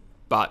preseason,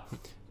 but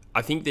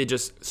I think they're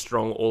just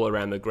strong all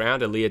around the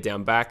ground. Aaliyah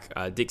down back,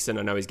 Dixon,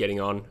 I know he's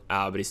getting on,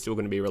 but he's still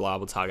going to be a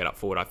reliable target up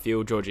forward, I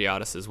feel.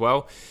 Georgiadis as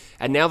well.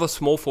 And now the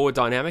small forward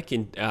dynamic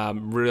in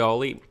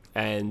Rioli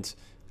and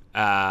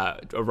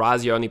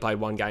Arazi only played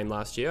 1 game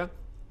last year.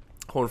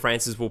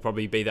 Horne-Francis will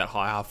probably be that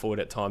high half forward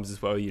at times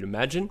as well, you'd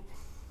imagine.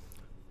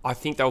 I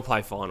think they'll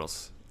play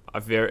finals.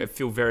 I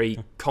feel very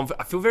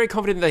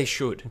confident they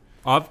should.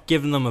 I've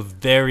given them a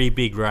very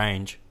big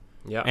range.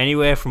 Yeah.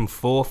 Anywhere from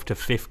 4th to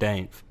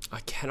 15th.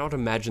 I cannot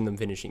imagine them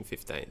finishing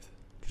 15th.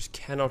 Just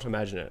cannot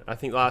imagine it. I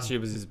think last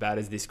year was as bad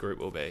as this group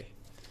will be.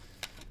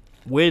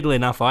 Weirdly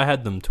enough, I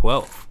had them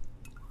 12th.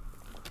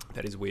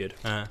 That is weird.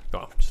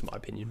 Well, just my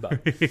opinion, but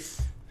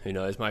who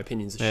knows? My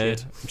opinions are Yeah,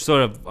 shit.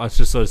 I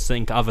just sort of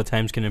think other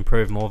teams can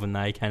improve more than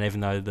they can, even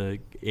though the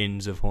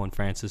ins of Horn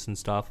Francis and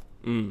stuff.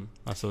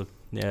 I sort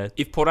of,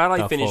 If Port Adelaide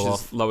they'll fall finishes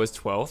off. low as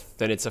 12th,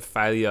 then it's a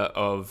failure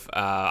of,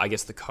 I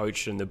guess, the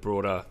coach and the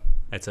broader.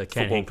 It's a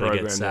Ken football Hinkley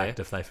program gets sacked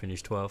there. if they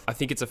finish 12th. I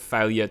think it's a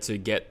failure to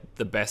get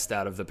the best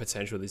out of the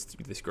potential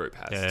this group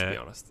has, to be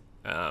honest.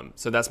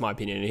 So that's my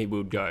opinion, and he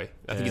would go.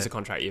 I think it's a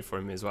contract year for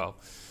him as well.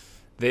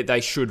 They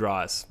should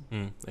rise.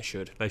 They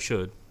should. They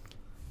should.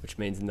 Which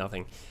means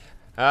nothing.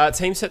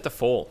 Team set to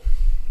fall.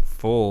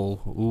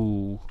 Fall.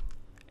 Ooh.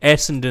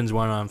 Essendon's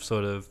one I'm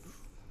sort of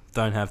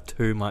don't have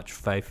too much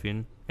faith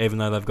in, even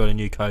though they've got a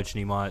new coach and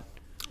he might...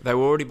 They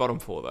were already bottom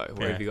 4, though.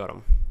 Where have you got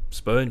them?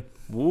 Spoon.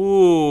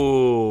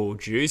 Ooh,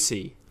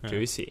 juicy.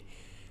 Juicy.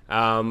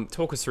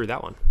 Talk us through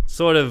that one.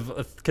 Sort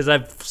of, because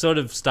they've sort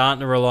of starting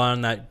to rely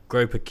on that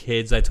group of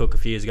kids they took a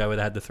few years ago where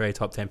they had the 3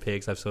 top 10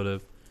 picks. They've sort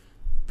of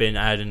been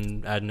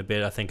adding a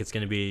bit. I think it's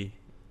going to be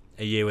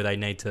a year where they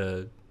need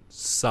to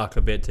suck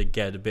a bit to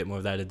get a bit more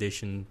of that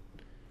addition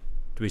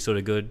to be sort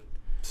of good.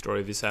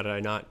 Story of your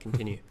Saturday night.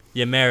 Continue.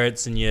 Your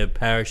Merritts and your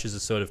Parishes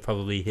have sort of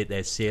probably hit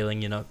their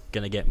ceiling. You're not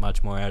going to get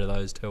much more out of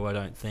those two, I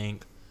don't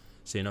think.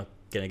 So you're not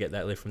going to get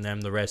that lift from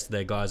them. The rest of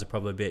their guys are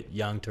probably a bit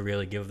young to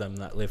really give them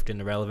that lift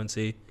into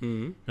relevancy.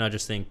 And I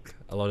just think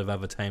a lot of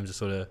other teams are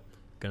sort of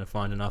going to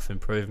find enough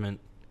improvement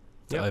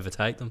to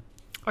overtake them.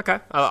 Okay.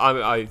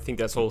 I think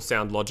that's all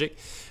sound logic.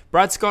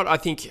 Brad Scott, I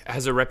think,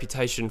 has a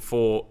reputation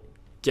for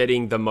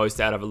getting the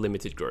most out of a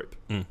limited group.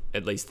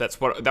 At least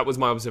that was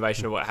my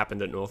observation of what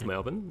happened at North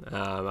Melbourne.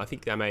 I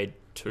think they made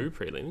 2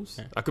 prelims.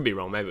 I could be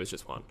wrong. Maybe it was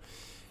just 1.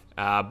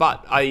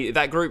 But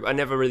that group, I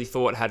never really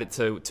thought had it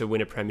to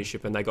win a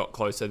premiership, and they got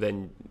closer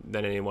than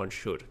anyone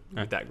should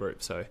with that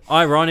group. So,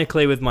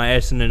 ironically, with my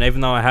Essendon,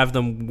 even though I have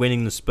them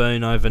winning the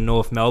spoon over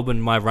North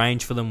Melbourne, my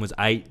range for them was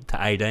 8 to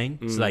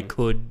 18. So they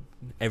could,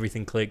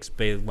 everything clicks,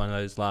 be one of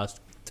those last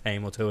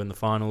team or two in the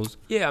finals.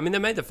 Yeah, I mean, they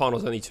made the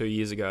finals only 2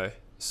 years ago.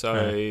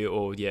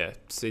 So,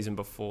 season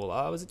before.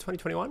 Was it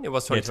 2021? It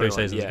was 2021. 2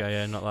 seasons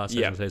ago, not last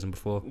season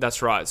before.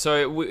 That's right.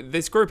 So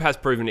this group has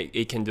proven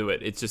it can do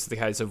it. It's just the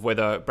case of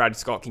whether Brad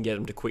Scott can get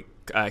them to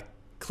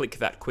click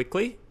that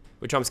quickly,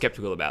 which I'm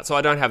skeptical about. So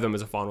I don't have them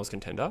as a finals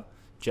contender,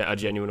 a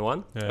genuine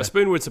one. Yeah. A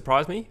spoon would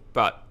surprise me,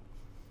 but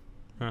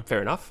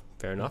fair enough.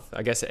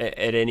 I guess at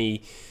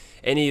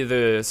any of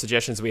the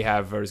suggestions we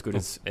have are as good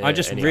as I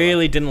just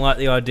really didn't like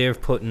the idea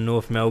of putting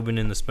North Melbourne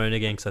in the spoon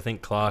again, because I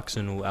think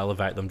Clarkson will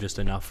elevate them just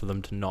enough for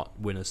them to not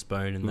win a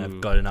spoon, and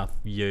they've got enough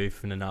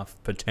youth and enough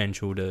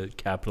potential to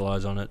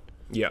capitalise on it.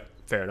 Yeah,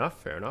 fair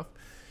enough.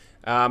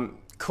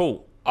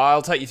 Cool.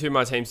 I'll take you through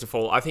my teams to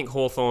fall. I think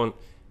Hawthorn,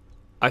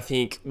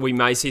 we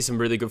may see some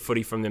really good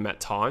footy from them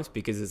at times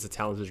because it's a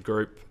talented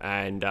group,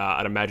 and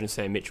I'd imagine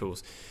Sam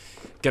Mitchell's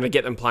going to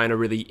get them playing a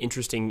really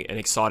interesting and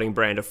exciting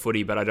brand of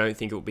footy, but I don't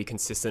think it will be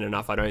consistent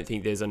enough. I don't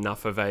think there's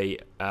enough of a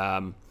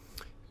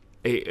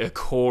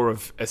core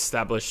of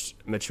established,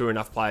 mature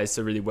enough players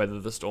to really weather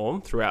the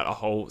storm throughout a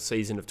whole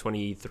season of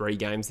 23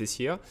 games this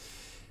year.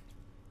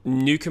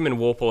 Newcombe and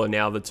Warple are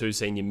now the 2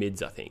 senior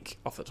mids, I think,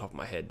 off the top of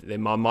my head. There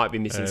might be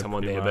missing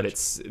someone there, but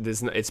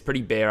it's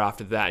pretty bare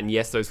after that. And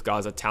yes, those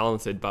guys are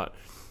talented, but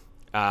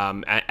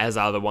as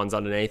are the ones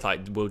underneath.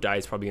 Like Will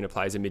Day's probably going to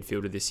play as a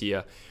midfielder this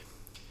year.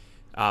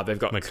 They've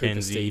got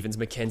Cooper Stevens.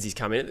 Mackenzie's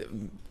come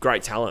in.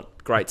 Great talent.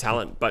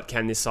 But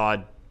can this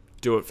side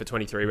do it for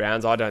 23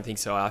 rounds? I don't think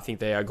so. I think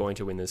they are going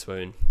to win the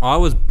spoon. I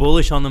was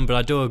bullish on them, but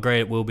I do agree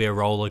it will be a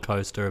roller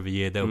coaster of a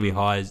year. There'll be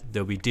highs,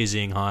 there'll be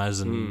dizzying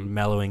highs and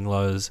mellowing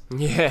lows.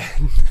 Yeah.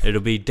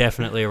 It'll be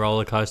definitely a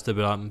roller coaster,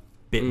 but I'm a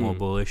bit more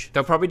bullish.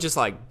 They'll probably just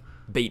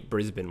beat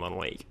Brisbane one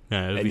week.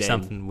 Yeah, it'll be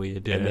something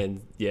weird. Yeah.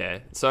 And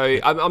then, So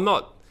I'm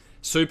not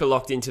super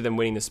locked into them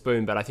winning the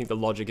spoon, but I think the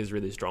logic is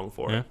really strong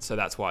for it. So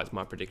that's why it's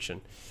my prediction.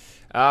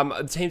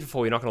 The team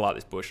before, you're not going to like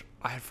this, Bush.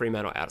 I had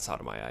Fremantle outside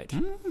of my 8.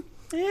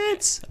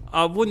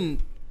 I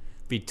wouldn't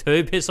be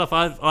too pissed off.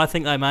 I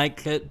think they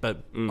make it,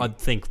 but I'd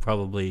think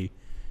probably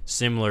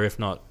similar, if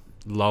not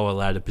lower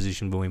ladder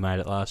position when we made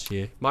it last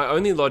year. My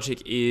only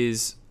logic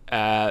is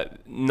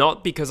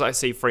not because I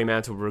see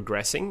Fremantle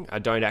regressing. I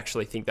don't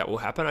actually think that will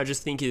happen. I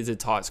just think it is a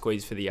tight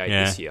squeeze for the 8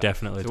 this year.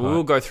 Definitely. So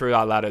we'll go through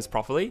our ladders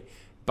properly,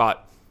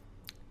 but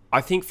I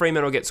think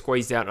Fremantle get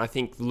squeezed out, and I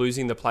think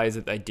losing the players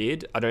that they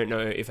did, I don't know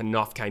if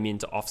enough came in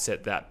to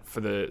offset that for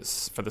the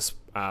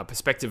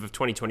perspective of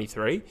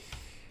 2023,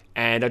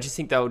 and I just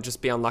think they'll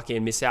just be unlucky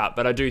and miss out.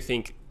 But I do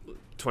think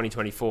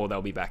 2024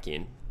 they'll be back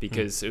in,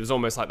 because it was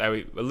almost like they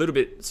were a little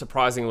bit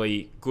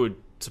surprisingly good,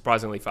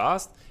 surprisingly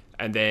fast,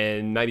 and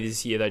then maybe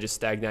this year they just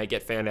stagnate,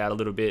 get found out a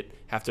little bit,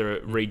 have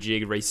to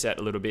rejig, reset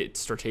a little bit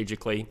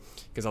strategically,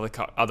 because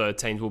other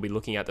teams will be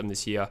looking at them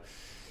this year.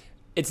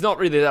 It's not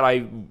really that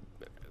I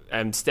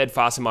am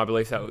steadfast in my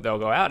belief that they'll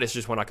go out. It's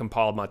just when I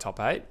compiled my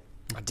top 8,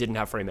 I didn't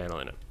have Fremantle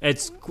in it.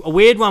 It's a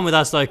weird one with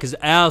us, though, because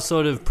our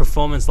sort of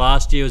performance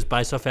last year was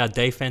based off our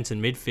defence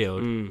and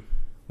midfield.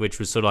 which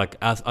was sort of like,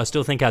 I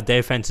still think our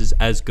defense is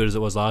as good as it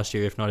was last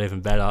year, if not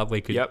even better. We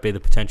could be the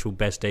potential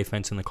best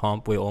defense in the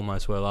comp. We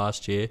almost were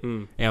last year.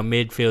 Our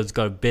midfield's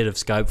got a bit of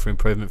scope for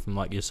improvement from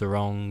like your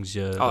Sarongs,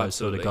 those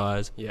sort of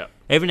guys. Yeah.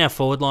 Even our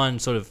forward line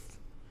sort of,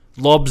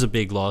 Lob's a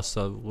big loss,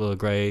 I will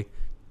agree.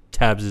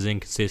 Tabs is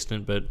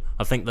inconsistent, but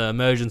I think the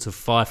emergence of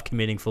Fife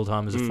committing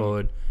full-time as a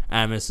forward,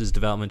 Amis's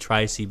development,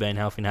 Tracy being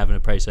healthy and having a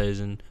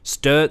pre-season.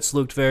 Sturts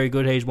looked very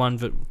good. He's one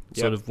that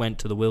sort of went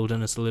to the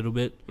wilderness a little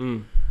bit.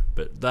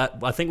 But that,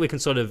 I think we can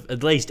sort of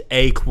at least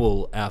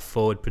equal our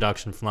forward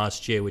production from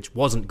last year, which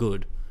wasn't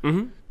good.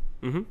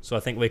 So I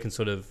think we can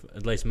sort of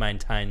at least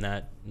maintain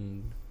that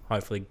and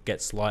hopefully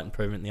get slight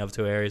improvement in the other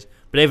two areas.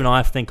 But even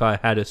I think I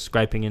had us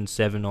scraping in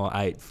 7th or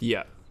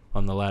 8th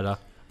on the ladder.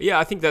 Yeah,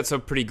 I think that's a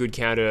pretty good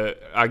counter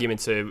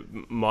argument to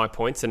my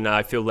points, and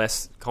I feel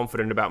less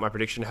confident about my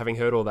prediction having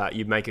heard all that.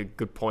 You make a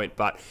good point,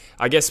 but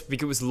I guess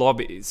because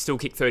Lob still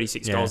kicked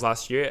 36 goals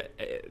last year,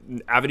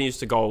 avenues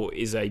to goal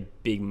is a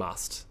big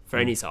must for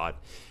any side,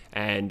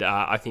 and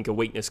I think a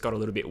weakness got a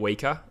little bit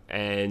weaker,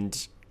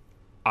 and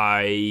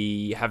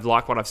I have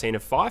liked what I've seen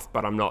of Fife,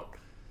 but I'm not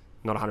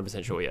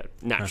 100% sure yet.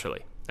 Naturally.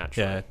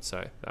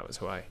 So that was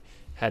who I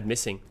had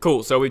missing.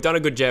 Cool. So we've done a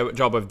good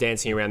job of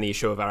dancing around the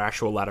issue of our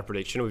actual ladder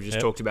prediction. We've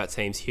just talked about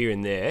teams here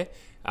and there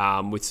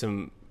with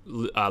some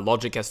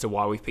logic as to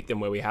why we've picked them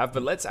where we have.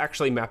 But let's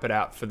actually map it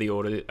out for the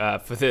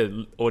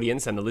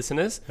audience and the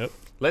listeners.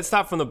 Let's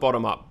start from the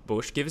bottom up,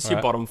 Bush. Give us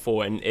your bottom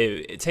 4. And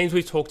teams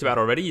we've talked about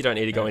already, you don't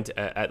need to go into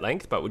at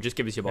length, but we'll just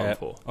give us your bottom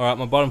 4. All right,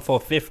 my bottom 4,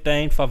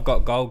 15th, I've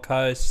got Gold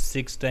Coast.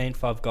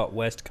 16th, I've got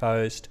West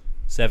Coast.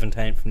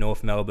 17th,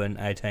 North Melbourne.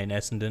 18,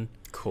 Essendon.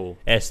 Cool.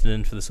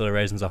 Essendon for the sort of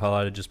reasons I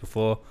highlighted just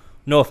before.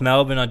 North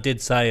Melbourne, I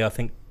did say I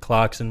think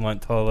Clarkson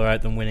won't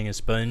tolerate them winning a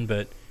spoon,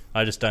 but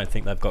I just don't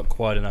think they've got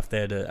quite enough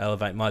there to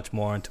elevate much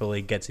more until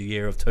he gets a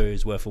year or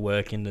two's worth of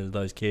work into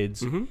those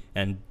kids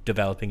and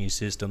developing his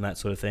system, that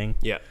sort of thing.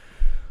 Yeah.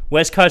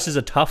 West Coast is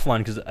a tough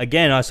one because,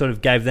 again, I sort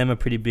of gave them a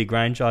pretty big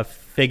range. I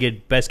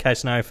figured best case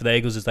scenario for the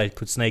Eagles is they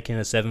could sneak in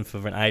a 7th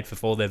or an 8th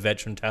if all their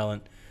veteran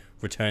talent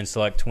returns to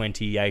like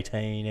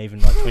 2018,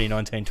 even like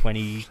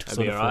 2019-20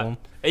 sort of form.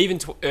 Even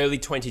early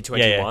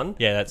 2021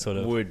 that sort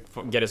of would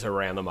get us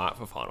around the mark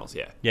for finals,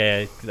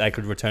 Yeah, they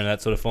could return to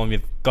that sort of form.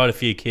 You've got a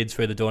few kids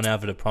through the door now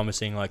that are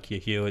promising, like your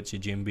Hewitts,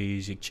 your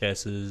Jimbies, your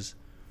Chesses.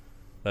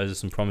 Those are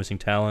some promising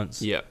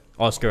talents. Yeah.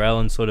 Oscar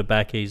Allen's sort of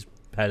back. He's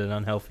had an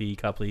unhealthy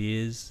couple of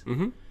years.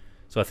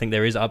 So I think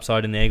there is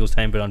upside in the Eagles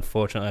team, but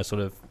unfortunately I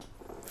sort of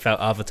felt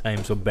other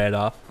teams were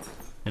better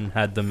and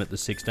had them at the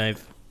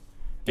 16th.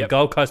 The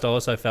Gold Coast, I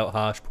also felt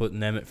harsh putting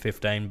them at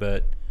 15,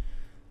 but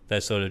they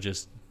sort of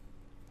just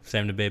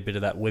seem to be a bit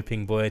of that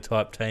whipping boy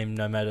type team,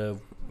 no matter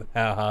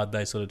how hard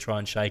they sort of try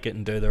and shake it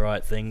and do the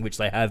right thing, which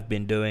they have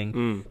been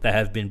doing. They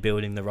have been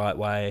building the right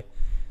way.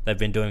 They've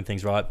been doing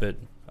things right, but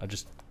I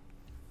just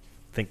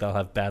think they'll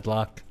have bad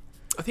luck.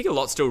 I think a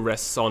lot still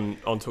rests on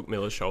Took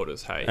Miller's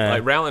shoulders, hey?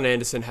 Like, Rowell and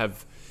Anderson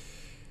have...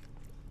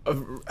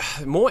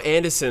 more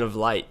Anderson of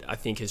late, I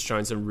think, has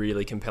shown some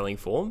really compelling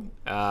form.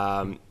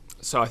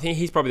 So I think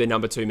he's probably the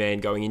number 2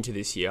 man going into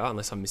this year,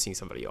 unless I'm missing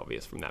somebody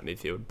obvious from that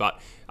midfield. But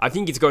I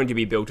think it's going to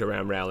be built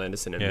around Rowell,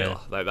 Anderson and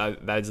Miller.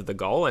 That's the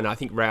goal. And I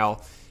think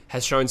Rowell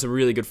has shown some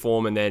really good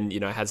form and then,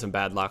 had some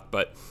bad luck.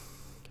 But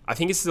I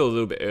think it's still a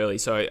little bit early.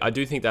 So I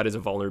do think that is a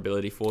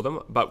vulnerability for them.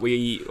 But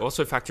we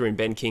also factor in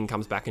Ben King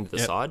comes back into the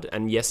side.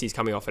 And yes, he's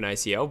coming off an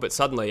ACL. But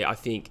suddenly I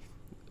think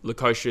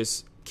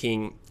Lukosius,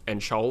 King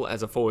and Scholl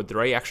as a forward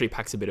 3 actually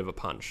packs a bit of a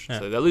punch.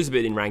 So they lose a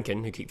bit in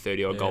Rankin, who kicked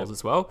 30-odd goals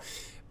as well.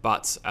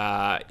 But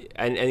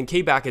and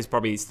key back is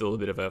probably still a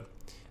bit of a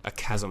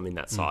chasm in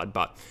that side.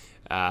 But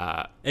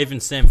even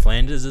Sam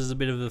Flanders is a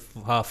bit of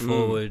a half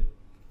forward.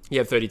 He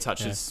had 30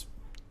 touches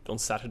on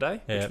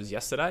Saturday, which was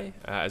yesterday,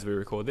 as we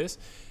record this.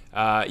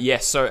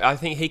 So I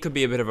think he could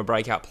be a bit of a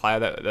breakout player.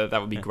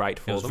 That would be great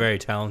for them. He was very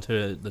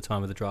talented at the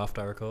time of the draft,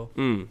 I recall.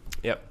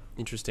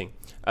 Interesting.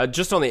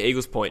 Just on the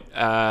Eagles point,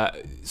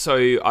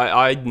 so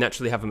I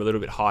naturally have them a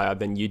little bit higher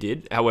than you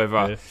did.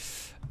 However,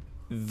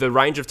 the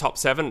range of top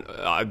 7,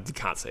 I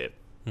can't see it.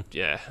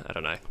 I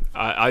don't know.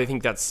 I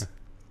think that's...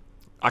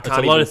 It's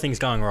a lot of things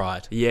going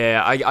right.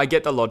 Yeah, I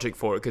get the logic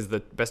for it because the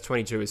best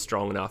 22 is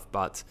strong enough,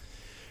 but...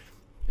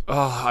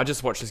 I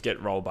just watched us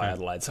get rolled by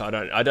Adelaide, so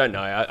I don't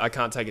know. I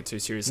can't take it too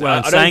seriously.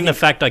 Well, saying the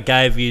fact I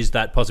gave you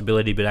that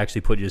possibility, but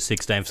actually put you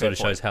 16th sort of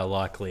shows how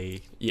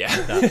likely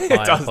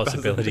that higher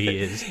possibility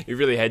is. You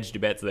really hedged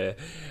your bets there.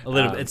 A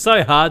little bit. It's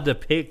so hard to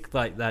pick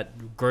like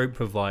that group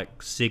of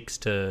like 6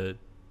 to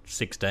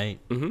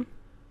 16.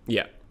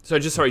 Yeah. So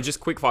just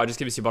quick fire. Just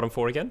give us your bottom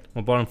 4 again.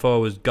 My bottom 4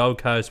 was Gold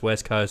Coast,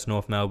 West Coast,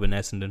 North Melbourne,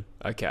 Essendon.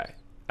 Okay.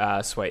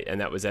 Sweet.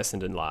 And that was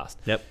Essendon last.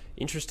 Yep.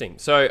 Interesting.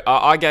 So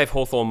I gave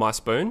Hawthorn my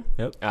spoon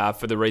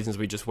for the reasons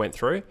we just went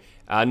through.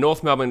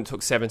 North Melbourne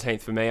took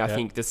 17th for me. I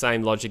think the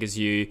same logic as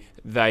you.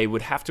 They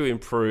would have to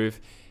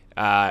improve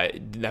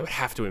they would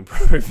have to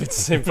improve. It's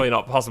simply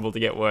not possible to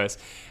get worse.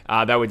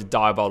 They were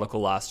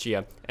diabolical last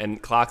year,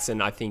 and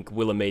Clarkson, I think,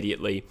 will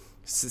immediately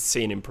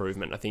see an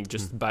improvement. I think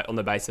just on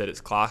the basis that it's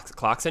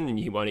Clarkson and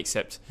you won't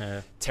accept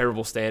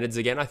terrible standards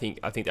again. I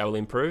think they will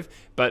improve.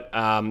 But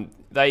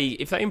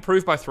if they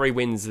improve by 3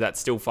 wins, that's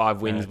still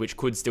 5 wins, which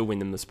could still win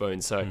them the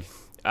spoon. So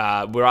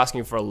we're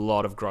asking for a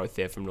lot of growth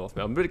there from North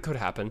Melbourne, but it could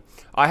happen.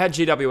 I had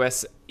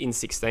GWS in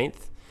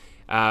 16th.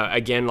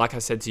 Again, like I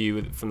said to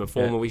you, from the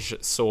form we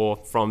saw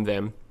from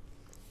them,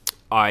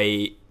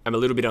 I am a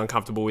little bit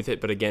uncomfortable with it.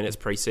 But again, it's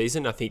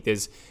pre-season. I think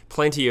there's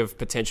plenty of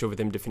potential for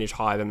them to finish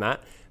higher than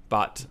that.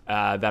 But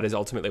that is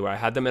ultimately where I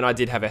had them. And I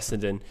did have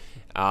Essendon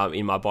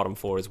in my bottom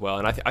 4 as well.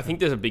 And I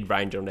think there's a big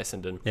range on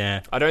Essendon.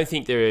 Yeah. I don't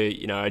think they're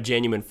a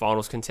genuine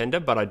finals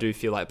contender, but I do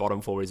feel like bottom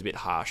 4 is a bit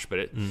harsh.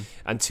 But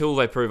until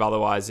they prove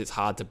otherwise, it's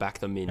hard to back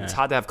them in. Yeah. It's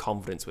hard to have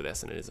confidence with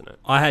Essendon, isn't it?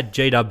 I had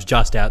G-Dubs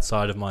just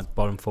outside of my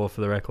bottom 4 for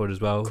the record as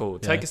well. Cool.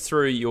 Take us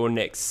through your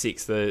next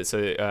 6. Is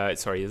it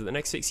the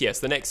next 6? Yes,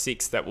 the next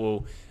 6 that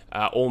will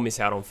all miss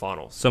out on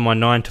finals. So my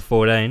 9 to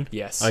 14.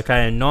 Yes.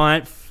 Okay, and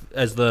 9th,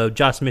 as the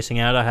just missing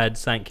out, I had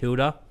St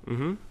Kilda.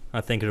 Mm-hmm.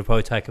 I think it'll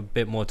probably take a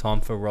bit more time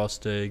for Ross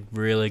to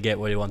really get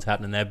what he wants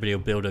happening there, but he'll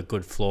build a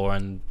good floor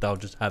and they'll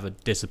just have a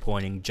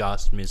disappointing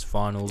just miss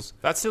finals.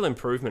 That's still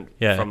improvement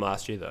from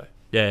last year, though.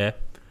 Yeah.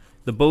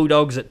 The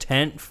Bulldogs at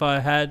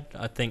 10th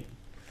I think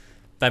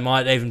they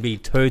might even be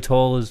too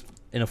tall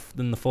in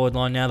the forward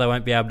line now. They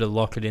won't be able to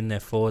lock it in their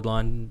forward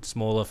line.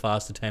 Smaller,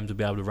 faster teams will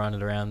be able to run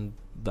it around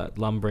that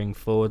lumbering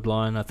forward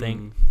line, I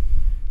think.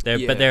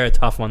 But they're a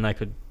tough one. They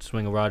could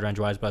swing a wide range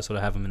ways, but I sort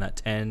of have them in that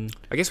 10.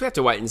 I guess we have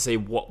to wait and see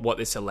what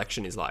this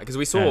selection is like, because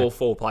we saw all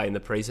 4 play in the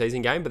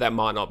preseason game, but that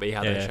might not be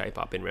how they shape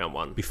up in round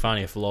 1. It'd be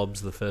funny if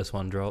Lob's the first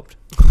one dropped,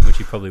 which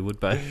he probably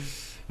would be.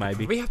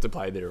 Maybe. We have to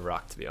play a bit of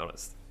ruck, to be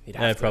honest. He'd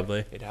have to.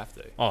 Probably. He'd have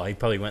to. Oh, he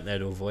probably went there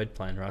to avoid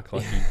playing ruck,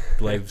 like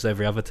he leaves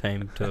every other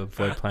team to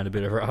avoid playing a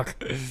bit of ruck.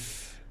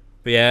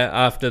 But yeah,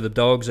 after the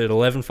Dogs at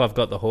 11th, I've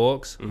got the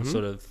Hawks.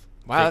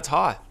 Wow, that's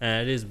high.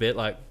 And it is a bit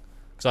like...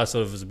 Because I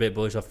sort of was a bit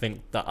bullish. I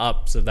think the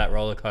ups of that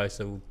roller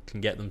coaster can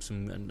get them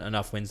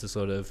enough wins to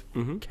sort of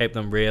keep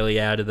them really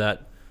out of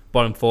that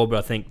bottom 4. But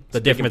I think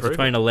the difference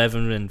between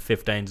 11 and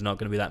 15 is not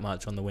going to be that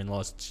much on the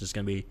win-loss. It's just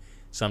going to be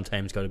some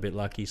teams got a bit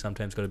lucky, some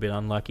teams got a bit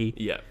unlucky.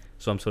 Yeah.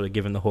 So I'm sort of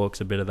giving the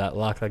Hawks a bit of that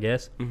luck, I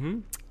guess.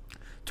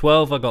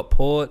 12, I got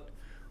Port,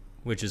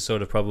 which is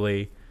sort of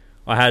probably...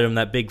 I had them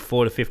that big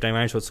 4 to 15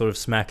 range, so it's sort of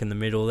smack in the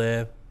middle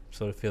there.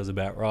 Sort of feels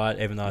about right,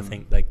 even though I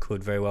think they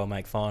could very well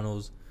make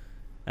finals.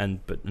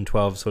 And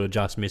 12 sort of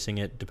just missing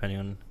it, depending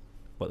on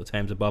what the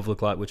teams above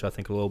look like, which I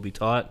think will all be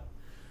tight.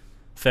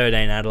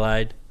 13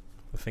 Adelaide,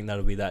 I think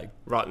that'll be that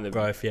right in the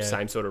growth,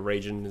 same sort of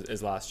region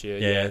as last year.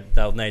 Yeah,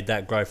 they'll need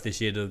that growth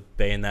this year to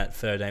be in that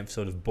 13th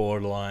sort of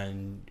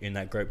borderline in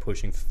that group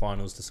pushing for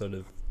finals to sort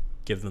of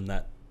give them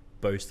that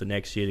boost the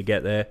next year to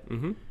get there.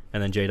 And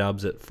then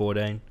G-Dubs at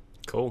 14.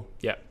 Cool.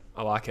 Yeah,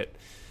 I like it.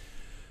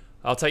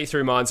 I'll take you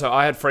through mine. So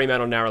I had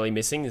Fremantle narrowly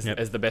missing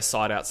as the best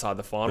side outside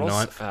the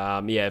finals.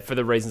 For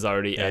the reasons I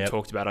already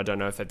talked about. I don't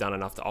know if they've done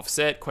enough to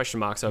offset. Question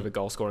marks over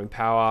goal scoring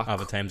power.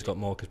 Other teams got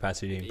more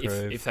capacity to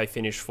improve. If they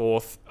finish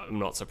 4th, I'm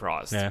not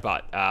surprised.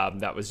 But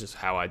that was just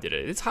how I did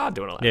it. It's hard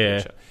doing a lap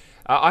picture.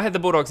 I had the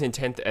Bulldogs in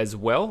 10th as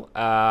well,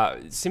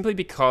 simply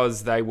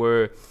because they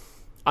were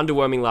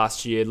underwhelming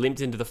last year, limped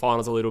into the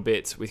finals a little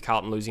bit with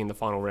Carlton losing in the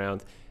final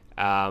round.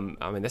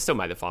 They still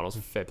made the finals,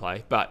 fair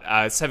play.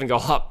 But 7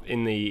 goal up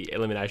in the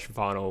elimination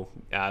final,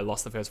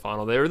 lost the first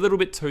final. They're a little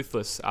bit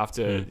toothless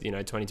after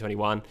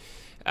 2021,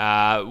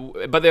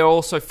 but they're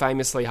also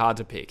famously hard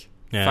to pick.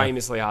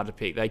 Famously hard to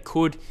pick. They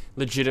could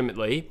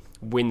legitimately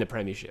win the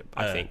premiership.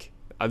 I think.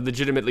 I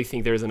legitimately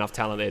think there is enough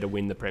talent there to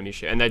win the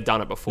premiership, and they've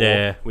done it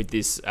before with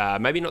this.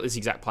 Maybe not this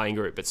exact playing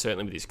group, but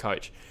certainly with this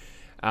coach.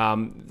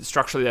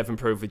 Structurally, they've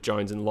improved with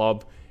Jones and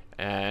Lobb.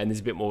 And there's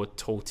a bit more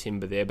tall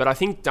timber there. But I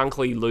think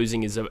Dunkley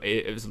losing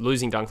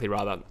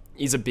Dunkley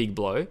is a big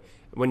blow.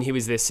 When he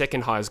was their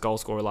second highest goal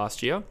scorer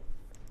last year,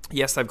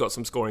 yes, they've got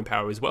some scoring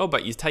power as well,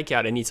 but you take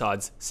out any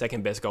side's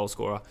second best goal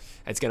scorer,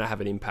 it's going to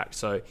have an impact.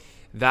 So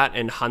that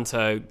and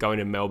Hunter going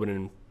to Melbourne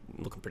and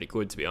looking pretty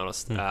good, to be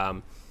honest.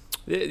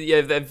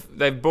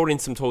 They've brought in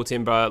some tall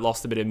timber,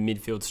 lost a bit of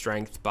midfield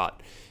strength, but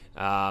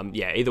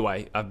either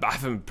way, I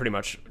have them pretty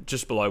much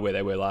just below where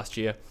they were last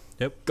year.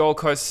 Yep. Gold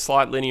Coast,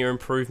 slight linear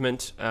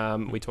improvement.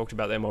 We talked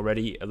about them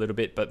already a little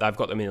bit, but they've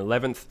got them in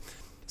 11th.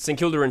 St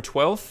Kilda in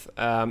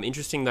 12th.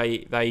 Interesting,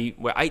 they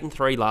were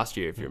 8-3 last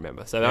year, if you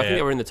remember. So I think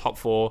they were in the top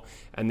 4,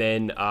 and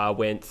then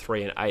went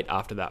 3-8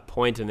 after that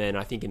point. And then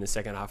I think in the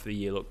second half of the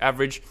year looked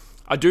average.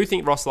 I do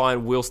think Ross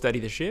Lyon will steady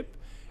the ship.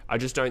 I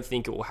just don't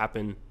think it will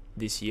happen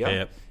this year.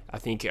 Yep. I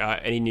think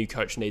any new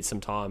coach needs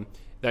some time.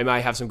 They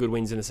may have some good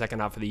wins in the second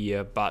half of the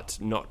year, but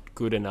not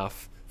good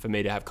enough for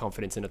me to have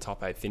confidence in a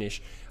top 8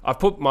 finish. I've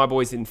put my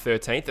boys in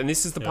 13th, and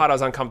this is the part I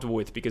was uncomfortable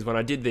with, because when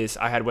I did this,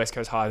 I had West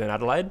Coast higher than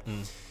Adelaide.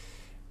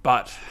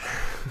 But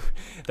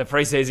the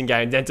preseason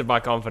game dented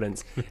my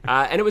confidence.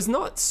 And it was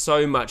not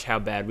so much how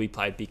bad we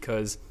played,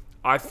 because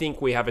I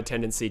think we have a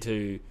tendency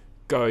to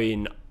go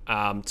in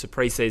to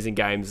preseason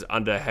games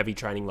under heavy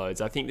training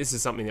loads. I think this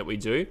is something that we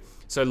do.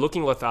 So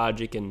looking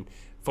lethargic and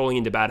falling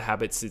into bad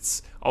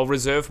habits, I'll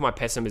reserve my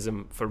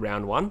pessimism for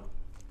round one.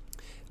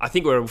 I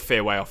think we're a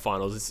fair way off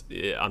finals,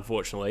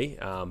 unfortunately.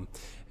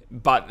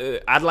 But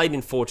Adelaide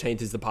in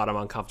 14th is the part I'm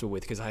uncomfortable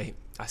with because I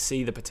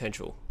see the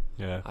potential.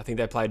 Yeah. I think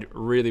they played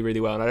really, really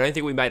well. And I don't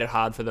think we made it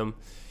hard for them,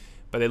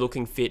 but they're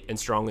looking fit and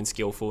strong and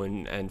skillful.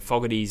 And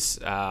Fogarty's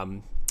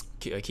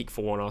kick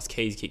 4 on us,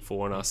 Keys kick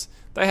 4 on us.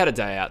 They had a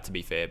day out, to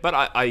be fair. But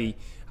I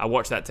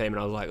watched that team and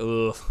I was like,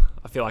 ugh,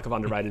 I feel like I've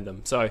underrated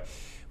them. So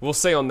we'll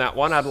see on that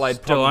one. Adelaide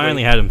Still, I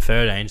only had them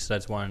 13, so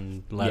that's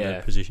one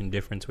ladder position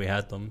difference we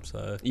had them.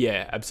 So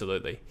yeah,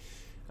 absolutely.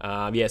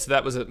 So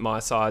that was at my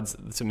sides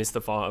to miss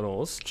the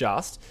finals.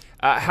 Just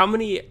how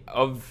many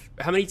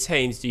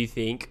teams do you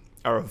think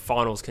are a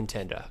finals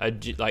contender,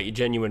 like a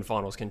genuine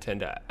finals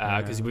contender?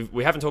 Because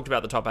we haven't talked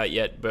about the top 8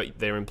 yet, but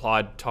they're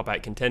implied top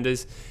 8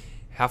 contenders.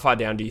 How far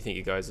down do you think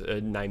it goes?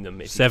 Name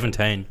them.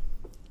 17.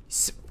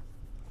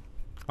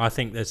 I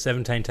think there's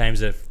 17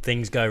 teams. If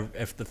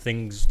the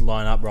things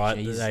line up right,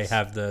 Jesus. they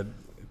have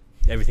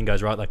everything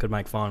goes right, they could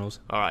make finals.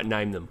 All right,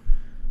 name them.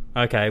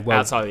 Okay, well,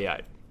 outside of the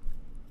 8.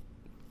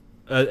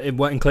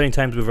 Including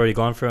teams we've already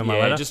gone through on my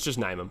ladder? just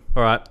name them.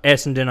 All right,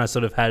 Essendon, I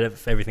sort of had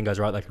if everything goes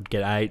right, they could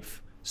get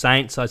 8th.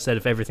 Saints, I said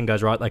if everything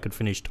goes right, they could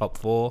finish top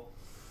 4.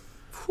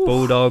 Whew.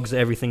 Bulldogs,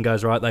 everything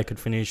goes right, they could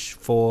finish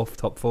 4th,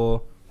 top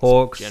 4.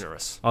 Hawks,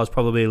 generous. I was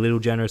probably a little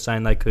generous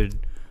saying they could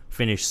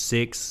finish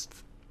 6th,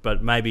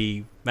 but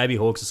maybe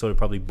Hawks are sort of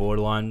probably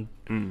borderline.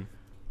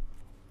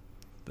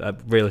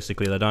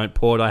 Realistically, they don't.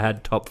 Port, I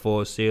had top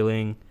 4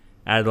 ceiling.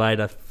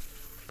 Adelaide, I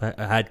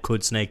had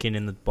could sneak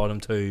in the bottom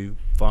 2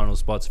 final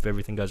spots if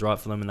everything goes right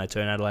for them and they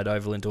turn Adelaide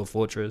Oval into a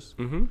fortress.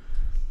 Mm-hmm.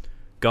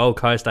 Gold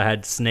Coast, I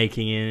had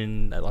sneaking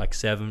in at like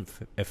 7th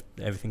if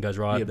everything goes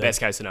right. Yeah,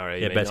 best case scenario.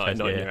 Yeah, best case,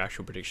 not in your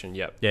actual prediction.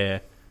 Yep. Yeah.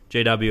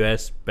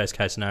 GWS, best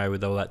case scenario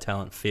with all that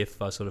talent, 5th,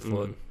 I sort of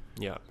thought.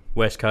 Yeah.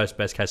 West Coast,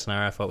 best case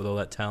scenario, I thought with all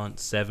that talent,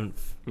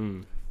 7th.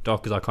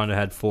 Dockers, I kind of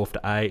had 4th to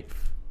 8th.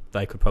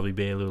 They could probably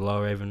be a little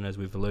lower even, as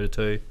we've alluded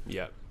to.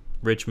 Yeah.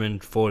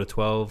 Richmond, 4 to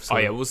 12.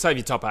 So we'll save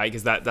your top 8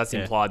 because that's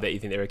implied that you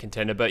think they're a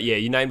contender. But yeah,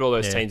 you named all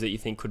those teams that you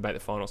think could make the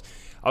finals.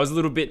 I was a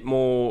little bit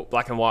more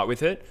black and white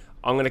with it.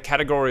 I'm going to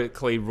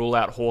categorically rule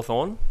out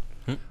Hawthorn.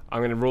 I'm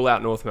going to rule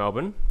out North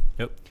Melbourne.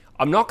 Yep.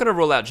 I'm not going to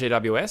rule out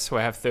GWS, who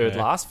I have third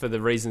last, for the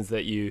reasons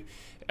that you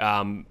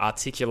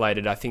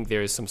articulated. I think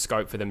there is some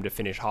scope for them to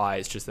finish high.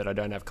 It's just that I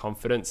don't have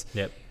confidence.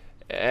 Yep.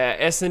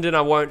 Essendon,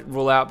 I won't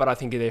rule out, but I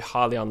think they're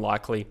highly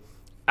unlikely.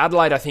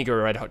 Adelaide, I think,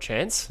 are a red hot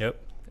chance. Yep.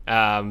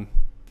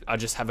 I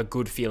just have a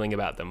good feeling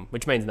about them,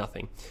 which means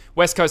nothing.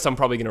 West Coast, I'm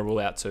probably going to rule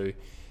out too.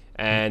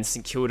 And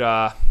St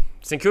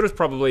Kilda's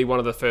probably one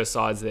of the first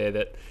sides there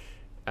that...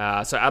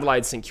 so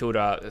Adelaide, St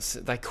Kilda,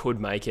 they could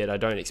make it. I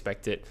don't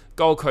expect it.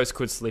 Gold Coast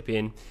could slip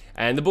in.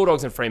 And the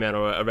Bulldogs and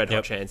Fremantle are a red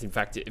hot chance. In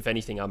fact, if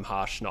anything, I'm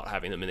harsh not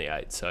having them in the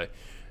 8. So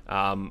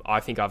I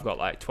think I've got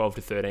like 12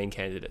 to 13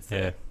 candidates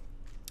there.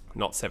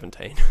 Not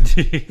 17.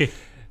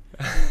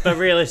 But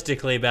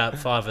realistically, about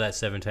 5 of that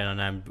 17 I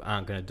named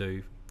aren't going to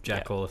do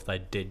jack all if they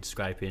did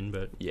scrape in.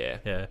 But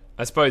yeah.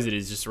 I suppose it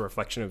is just a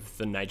reflection of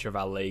the nature of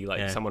our league.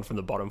 Like someone from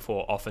the bottom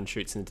 4 often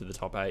shoots into the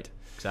top 8.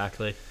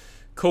 Exactly.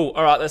 Cool.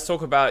 All right, let's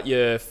talk about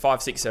your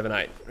 5, 6, 7,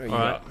 8. All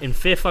right. In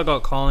 5th, I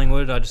got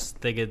Collingwood. I just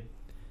figured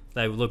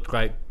they looked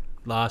great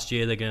last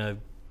year.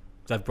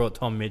 They've brought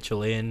Tom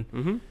Mitchell in.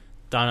 Mm-hmm.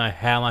 Don't know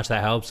how much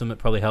that helps them. It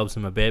probably helps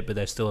them a bit, but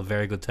they're still a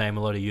very good team. A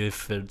lot of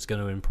youth. It's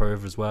going to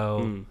improve as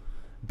well.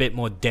 A bit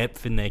more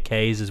depth in their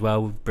keys as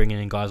well.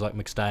 Bringing in guys like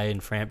McStay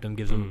and Frampton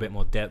gives them a bit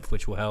more depth,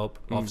 which will help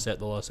offset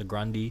the loss of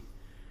Grundy.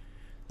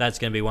 That's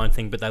going to be one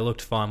thing, but they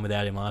looked fine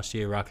without him last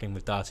year, ruckling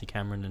with Darcy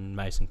Cameron and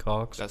Mason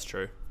Cox. That's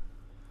true.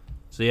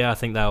 So yeah, I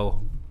think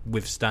they'll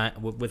keep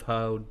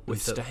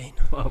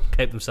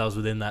themselves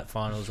within that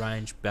finals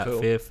range, about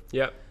 5th.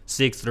 Yep.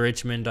 6th,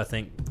 Richmond. I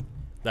think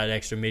that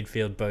extra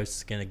midfield boost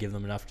is going to give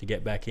them enough to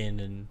get back in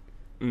and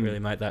really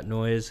make that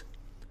noise.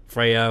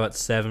 Freo at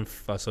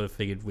 7th. I sort of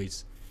figured we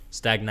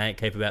stagnate,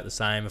 keep about the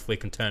same. If we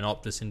can turn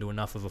Optus into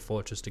enough of a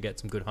fortress to get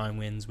some good home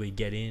wins, we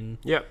get in.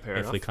 Yep, fair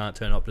enough. If we can't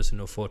turn Optus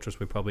into a fortress,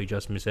 we probably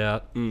just miss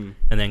out. And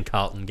then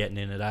Carlton getting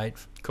in at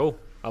 8th. Cool.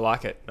 I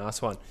like it.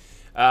 Nice one.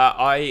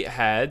 I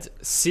had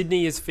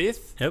Sydney as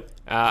 5th. Yep.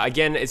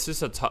 Again, it's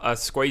just a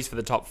squeeze for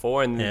the top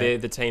 4, and they're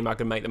the team I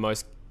can make the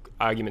most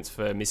arguments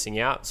for missing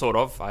out, sort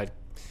of.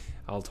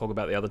 I'll talk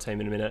about the other team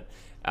in a minute.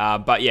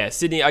 But yeah,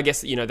 Sydney, I guess,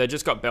 they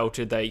just got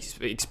belted.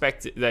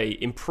 They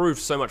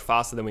improved so much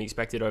faster than we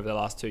expected over the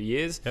last 2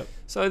 years. Yep.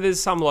 So there's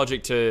some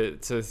logic to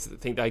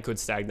think they could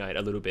stagnate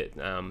a little bit.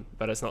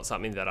 But it's not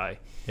something that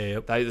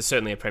they're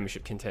certainly a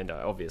premiership contender,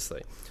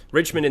 obviously.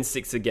 Richmond in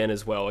 6th again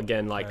as well.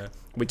 Again,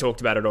 we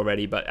talked about it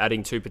already, but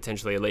adding 2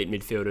 potentially elite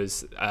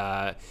midfielders,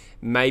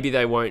 maybe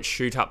they won't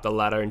shoot up the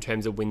ladder in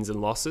terms of wins and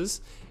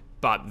losses,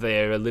 but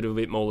they're a little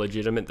bit more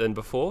legitimate than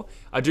before.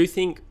 I do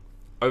think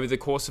over the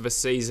course of a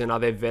season, are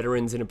there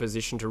veterans in a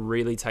position to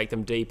really take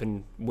them deep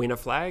and win a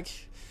flag?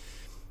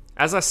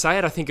 As I say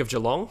it, I think of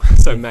Geelong,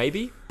 so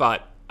maybe,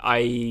 but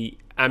I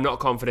I'm not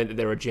confident that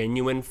they're a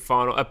genuine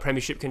a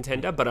premiership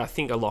contender, but I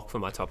think a lock for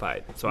my top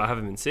 8. So I have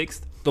them in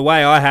 6th. The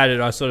way I had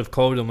it, I sort of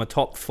called them a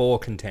top 4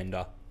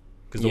 contender.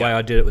 Because the way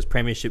I did it was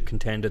premiership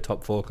contender,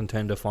 top 4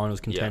 contender, finals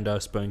contender,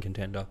 spoon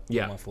contender.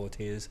 Yeah. My 4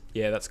 tiers.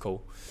 Yeah, that's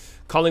cool.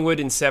 Collingwood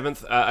in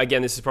 7th.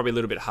 Again, this is probably a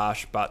little bit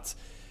harsh, but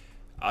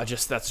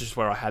that's just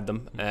where I had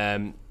them.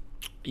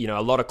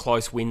 A lot of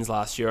close wins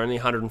last year. Only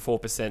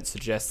 104%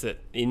 suggests that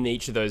in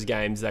each of those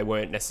games, they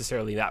weren't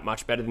necessarily that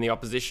much better than the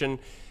opposition.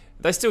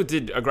 They still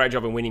did a great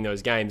job in winning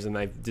those games, and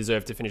they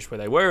deserved to finish where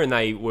they were, and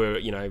they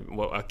were,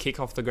 a kick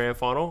off the grand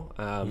final.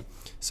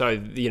 So,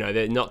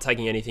 they're not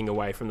taking anything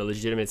away from the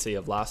legitimacy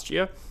of last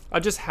year. I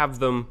just have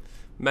them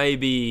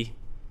maybe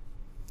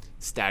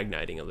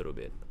stagnating a little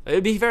bit.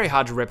 It'd be very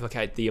hard to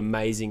replicate the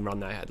amazing run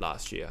they had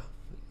last year,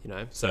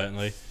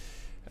 Certainly.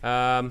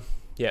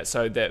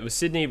 So that was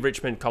Sydney,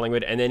 Richmond,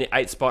 Collingwood, and then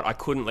 8th spot, I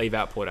couldn't leave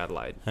out Port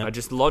Adelaide.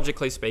 Just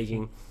logically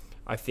speaking,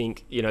 I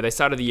think, they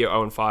started the year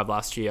 0-5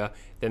 last year.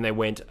 Then they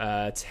went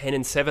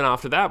 10-7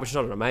 after that, which is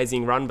not an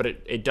amazing run, but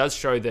it does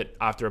show that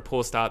after a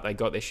poor start, they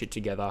got their shit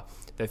together.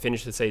 They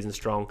finished the season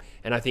strong.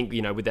 And I think,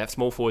 with that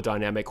small forward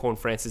dynamic,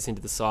 Horne-Francis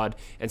into the side,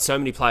 and so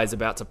many players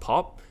about to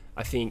pop,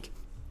 I think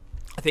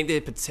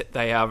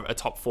they are a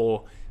top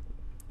 4,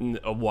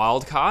 a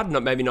wild card,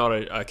 maybe not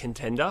a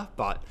contender,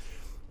 but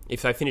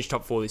if they finish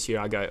top 4 this year,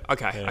 I go,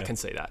 okay, I can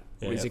see that.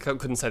 I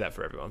couldn't say that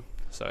for everyone.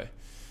 So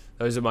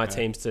those are my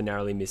teams to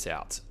narrowly miss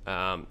out.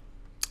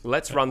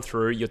 Let's run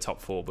through your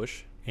top 4,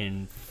 Bush.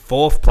 In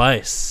 4th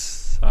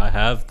place, I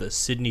have the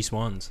Sydney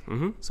Swans.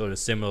 Mm-hmm. Sort of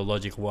similar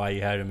logic why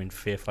you had them in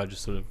 5th. I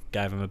just sort of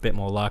gave them a bit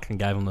more luck and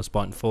gave them the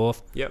spot in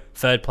 4th. Yep.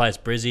 3rd place,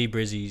 Brizzy.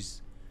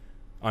 Brizzy's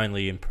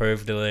only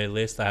improved their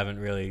list. They haven't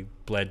really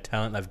bled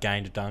talent. They've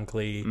gained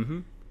Dunkley. Mm-hmm.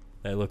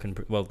 They're looking...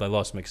 They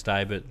lost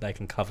McStay, but they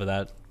can cover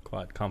that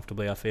quite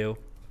comfortably, I feel.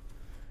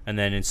 And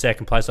then in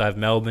 2nd place, I have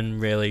Melbourne,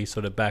 really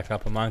sort of back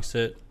up amongst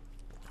it.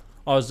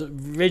 I was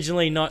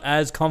originally not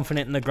as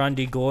confident in the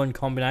Grundy-Gordon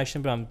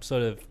combination, but I'm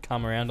sort of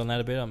come around on that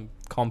a bit. I'm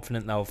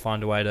confident they'll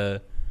find a way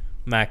to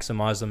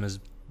maximise them as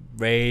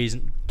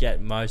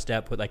get most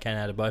output they can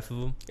out of both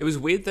of them. It was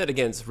weird that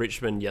against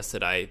Richmond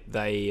yesterday,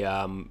 they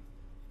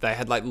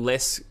had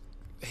less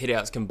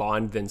hit-outs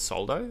combined than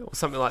Soldo or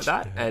something like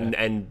that,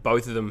 and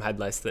both of them had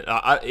less than...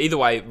 either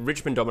way,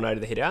 Richmond dominated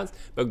the hit-outs,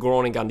 but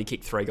Gawn and Gundy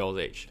kicked 3 goals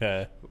each.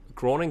 Yeah.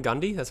 Gawn and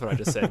Gundy? That's what I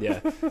just said,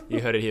 yeah.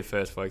 You heard it here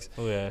first, folks.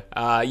 Oh,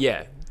 yeah.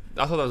 Yeah.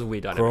 I thought that was a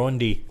weird dynamic.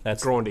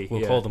 Grundy.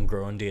 We'll call them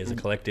Grundy as a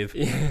collective.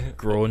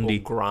 Grundy.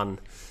 Or Grun.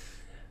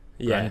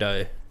 Yeah.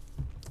 Grundo.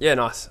 Yeah,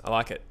 nice. I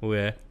like it. Oh,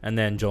 yeah. And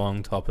then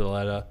Geelong, top of the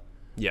ladder.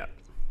 Yeah.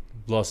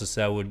 Loss of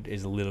Selwood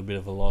is a little bit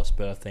of a loss,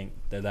 but I think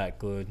they're that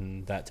good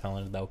and that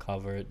talented, they'll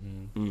cover it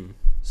and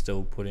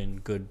still put in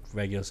good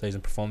regular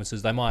season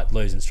performances. They might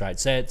lose in straight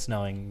sets,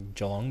 knowing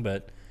Geelong,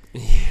 but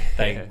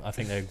I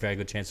think they're a very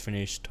good chance to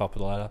finish top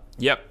of the ladder.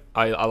 Yep.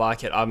 I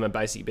like it. I'm a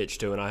basic bitch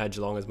too, and I had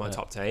Geelong as my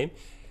top team.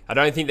 I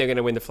don't think they're going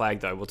to win the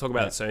flag, though. We'll talk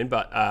about it soon.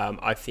 But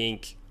I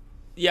think...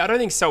 Yeah, I don't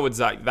think Selwood's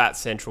that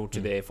central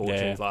to their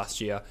fortunes last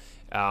year.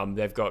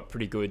 They've got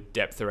pretty good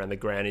depth around the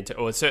ground,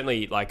 or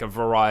certainly a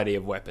variety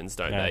of weapons,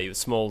 don't they?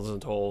 Smalls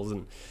and talls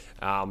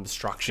and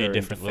structure and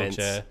different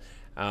defence.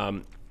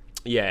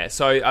 Looks,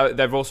 so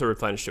they've also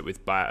replenished it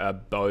with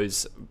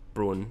Bose,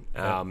 Bruin,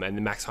 and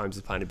then Max Holmes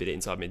is playing a bit of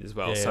inside mid as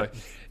well.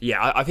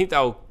 I think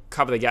they'll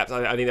cover the gaps.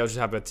 I think they'll just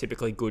have a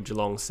typically good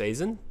Geelong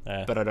season,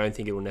 but I don't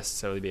think it will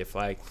necessarily be a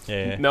flag.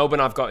 Melbourne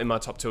I've got in my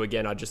top 2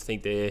 again. I just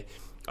think they're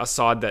a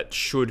side that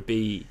should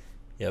be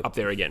up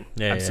there again.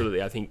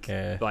 Absolutely. I think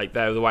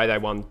the way they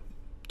won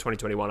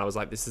 2021, I was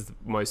like, this is the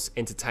most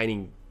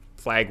entertaining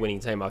flag winning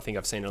team I think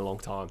I've seen in a long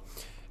time,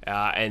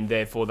 and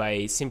therefore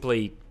they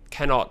simply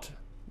cannot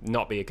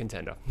not be a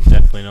contender.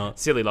 Definitely not.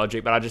 Silly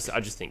logic, but I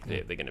just think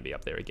they're going to be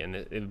up there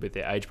again with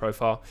their age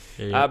profile.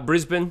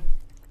 Brisbane,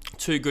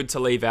 too good to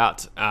leave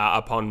out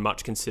upon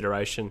much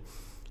consideration.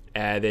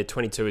 Their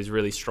 22 is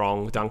really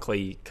strong.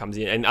 Dunkley comes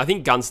in, and I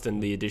think Gunston,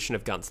 the addition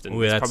of Gunston,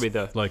 is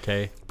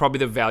probably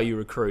the value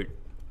recruit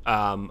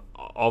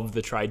of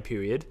the trade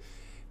period,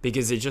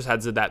 because it just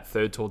adds to that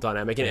third tall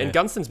dynamic. And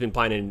Gunston's been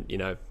playing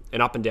in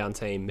an up and down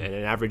team and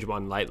an average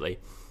one lately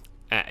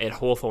at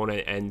Hawthorn,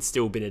 and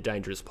still been a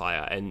dangerous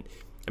player. And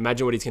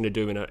imagine what he's going to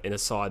do in a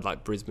side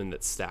like Brisbane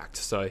that's stacked.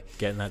 So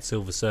getting that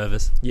silver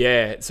service.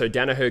 Yeah, so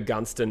Danaher,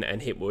 Gunston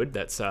and Hitwood,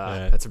 that's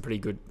a pretty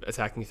good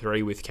attacking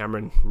 3 with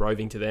Cameron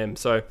roving to them.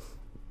 So,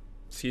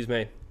 excuse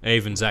me.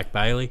 Even Zach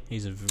Bailey,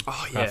 he's a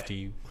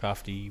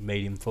crafty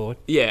medium forward.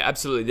 Yeah,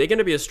 absolutely. They're going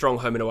to be a strong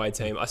home and away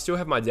team. I still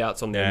have my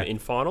doubts on them in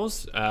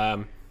finals,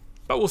 but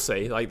we'll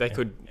see. They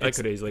could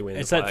easily win.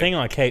 It's that thing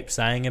I keep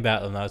saying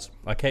about them. All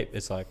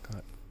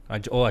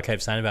I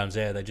keep saying about them is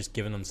they're just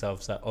giving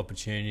themselves that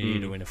opportunity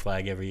to win a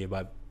flag every year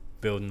by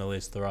building the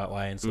list the right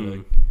way and sort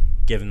of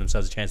giving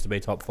themselves a chance to be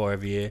top 4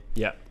 every year.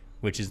 Yeah.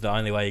 Which is the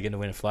only way you're going to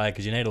win a flag,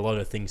 because you need a lot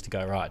of things to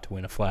go right to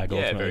win a flag.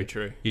 Yeah, very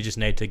true. You just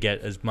need to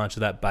get as much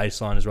of that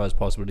baseline as right as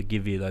possible to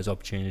give you those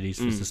opportunities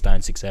for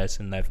sustained success,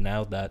 and they've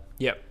nailed that.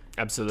 Yep,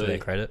 absolutely. To their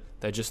credit.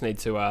 They just need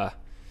to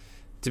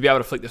to be able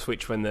to flick the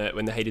switch when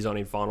the heat is on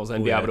in finals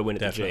and be able to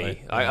win at the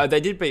G. They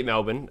did beat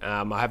Melbourne.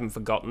 I haven't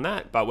forgotten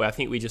that, but I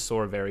think we just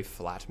saw a very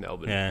flat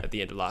Melbourne at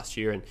the end of last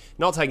year, and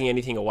not taking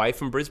anything away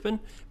from Brisbane,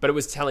 but it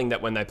was telling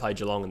that when they played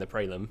Geelong in the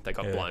prelim, they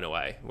got blown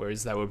away,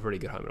 whereas they were a pretty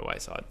good home and away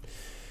side.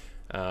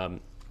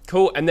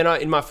 Cool. And then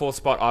in my fourth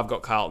spot, I've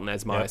got Carlton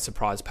as my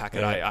surprise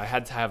packet. I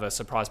had to have a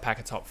surprise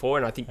packet top four,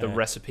 and I think the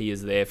recipe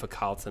is there for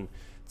Carlton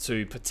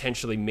to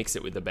potentially mix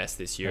it with the best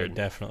this year.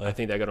 Definitely. I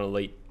think they've got an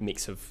elite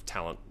mix of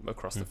talent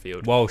across the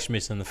field. Walsh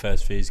missing the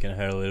first few is going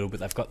to hurt a little, but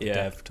they've got the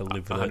depth to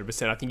live with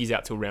 100%. I think he's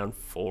out till round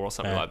 4 or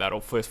something like that,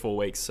 or first 4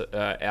 weeks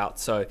out.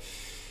 So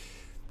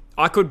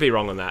I could be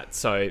wrong on that.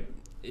 So,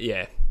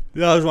 yeah.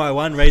 That was my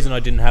one reason I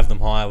didn't have them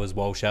higher was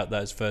Walsh out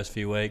those first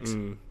few weeks.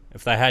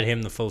 If they had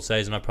him the full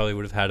season, I probably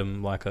would have had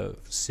him like a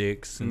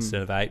 6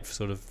 instead of 8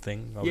 sort of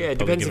thing. It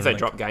depends if they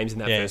drop games in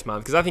that first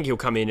month, because I think he'll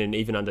come in and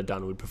even under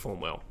Dunn would perform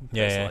well,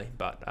 personally.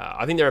 But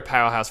I think they're a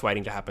powerhouse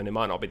waiting to happen. It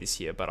might not be this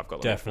year, but I've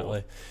got them.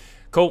 Definitely.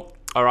 Cool.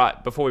 All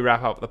right, before we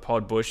wrap up the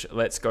pod, Bush,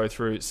 let's go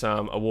through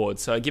some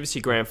awards. So give us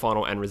your grand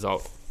final and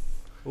result.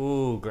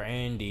 Ooh,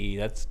 Grandy,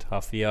 that's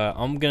tough. Yeah,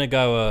 I'm going to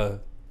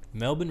go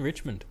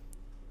Melbourne-Richmond.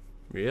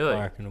 Really? I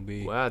reckon it'll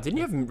be... Wow, didn't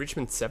you have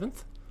Richmond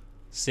 7th?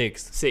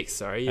 6th.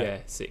 Sorry.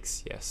 Yeah,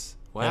 6, yes.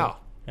 Wow.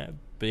 Yeah.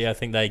 But I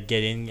think they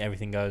get in,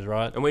 everything goes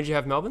right. And where did you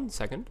have Melbourne?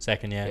 2nd?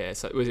 2nd, yeah. Yeah,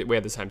 so we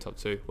had the same top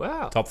 2.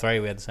 Wow. Top 3,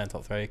 we had the same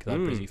top 3 because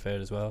I'm Brizzy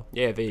 3rd as well.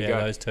 Yeah, there you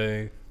go. Those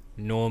two.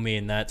 Normie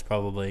and that's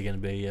probably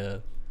going to be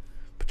a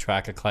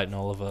Petrarca, Clayton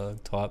Oliver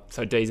type.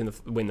 So D's in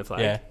win the flag?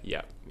 Yeah.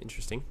 Yeah,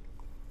 interesting.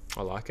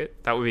 I like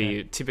it. That would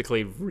be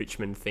typically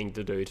Richmond thing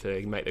to do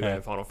to make the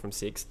grand final from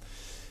 6th.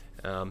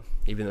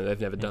 Even though they've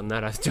never done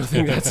that, I still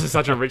think that's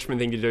such a Richmond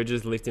thing to do,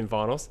 just lift in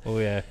finals. Oh,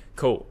 yeah.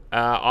 Cool.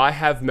 I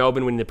have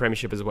Melbourne winning the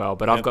premiership as well,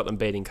 but I've got them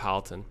beating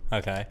Carlton.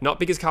 Okay. Not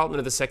because Carlton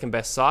are the second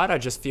best side. I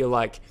just feel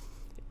like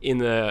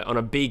on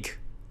a big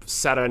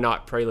Saturday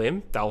night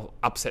prelim, they'll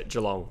upset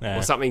Geelong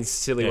or something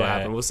silly will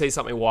happen. We'll see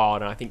something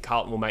wild, and I think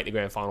Carlton will make the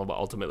grand final but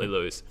ultimately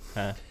lose.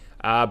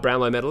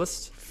 Brownlow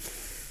medalist?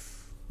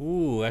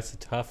 Ooh, that's a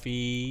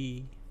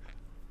toughie.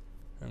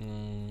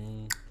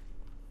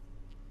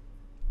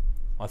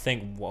 I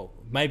think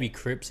maybe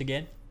Cripps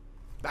again.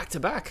 Back to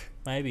back.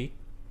 Maybe.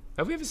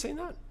 Have we ever seen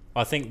that?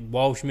 I think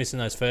Walsh missing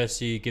those first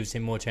few gives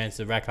him more chance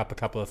to rack up a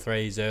couple of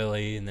threes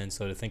early and then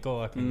sort of think,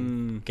 I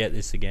can get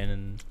this again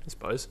and I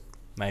suppose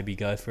maybe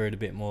go for it a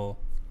bit more.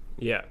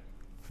 Yeah.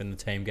 When the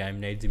team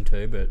game needs him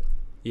to, but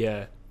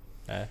yeah.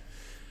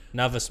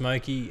 Another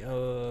Smokey.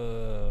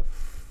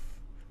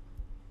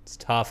 It's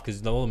tough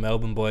because all the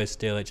Melbourne boys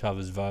steal each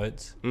other's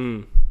votes.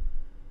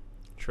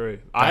 True.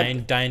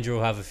 Danger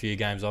will have a few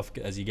games off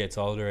as he gets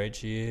older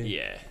each year.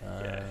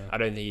 Yeah. I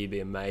don't think he'd be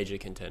a major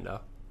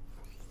contender.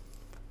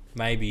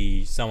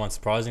 Maybe someone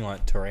surprising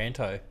like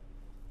Taranto.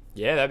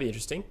 Yeah, that'd be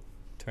interesting.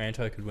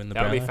 Taranto could win the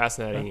That would be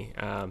fascinating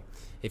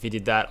if he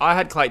did that. I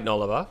had Clayton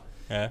Oliver.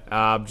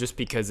 Just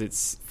because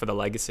it's for the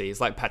legacy.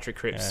 It's like Patrick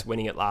Cripps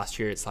winning it last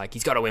year. It's like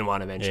he's got to win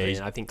one eventually.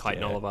 And I think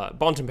Clayton Oliver.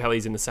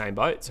 Bontempelli's in the same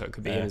boat, so it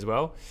could be him as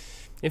well.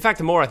 In fact,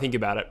 the more I think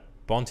about it,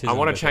 I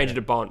want to change it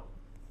to Bont.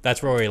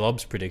 That's Rory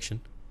Lobb's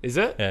prediction. Is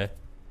it? Yeah.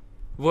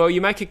 Well, you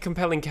make a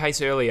compelling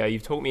case earlier.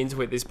 You've talked me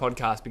into it this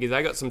podcast because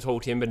they got some tall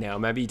timber now.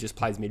 Maybe he just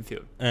plays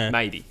midfield.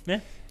 Maybe. Yeah.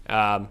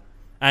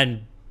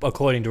 And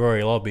according to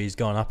Rory Lobb, he's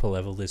gone up a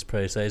level this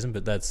pre-season,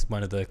 but that's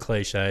one of the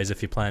cliches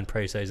if you're playing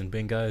pre-season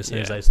bingo. As soon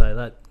as they say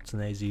that, it's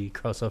an easy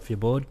cross off your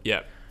board.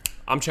 Yeah.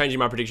 I'm changing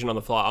my prediction on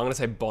the fly. I'm going to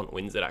say Bont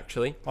wins it,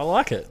 actually. I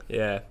like it.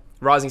 Yeah.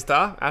 Rising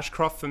star,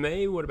 Ashcroft for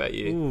me. What about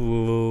you?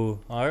 Ooh,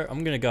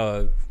 I'm going to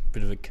go a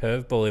bit of a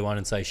curvebally one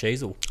and say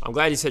Sheasel. I'm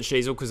glad you said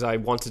Sheasel because I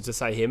wanted to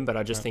say him, but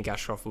I just think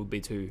Ashcroft would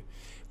be too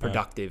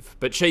productive.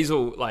 But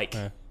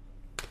Sheasel,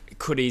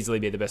 could easily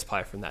be the best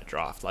player from that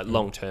draft,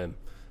 long term.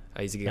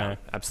 He's a gun,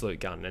 absolute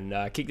gun.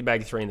 And kicked the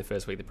bag of 3 in the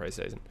first week of the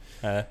preseason.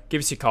 Give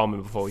us your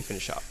Coleman before we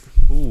finish up.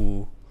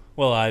 Ooh.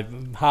 Well, I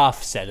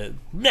half said it.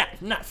 Nah,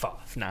 not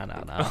 5. No.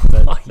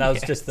 But that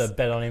was just the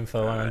bet on him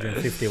for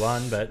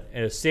 151. But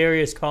a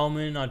serious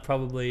Coleman, I'm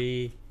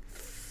going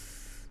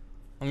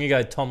to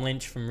go Tom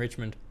Lynch from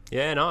Richmond.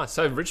 Yeah, nice.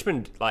 So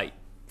Richmond,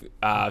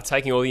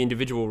 taking all the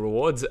individual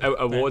awards,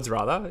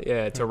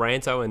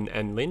 Taranto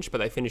and Lynch, but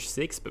they finished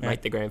 6th, but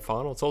make the grand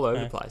final. It's all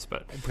over the place.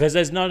 But because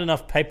there's not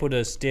enough people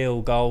to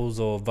steal goals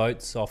or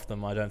votes off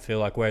them, I don't feel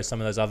like, whereas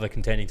some of those other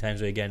contending teams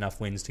where you get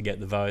enough wins to get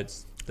the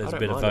votes, there's a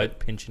bit of vote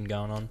pinching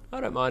going on. I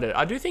don't mind it.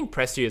 I do think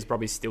Prestia is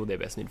probably still their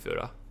best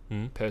midfielder.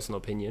 Personal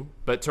opinion.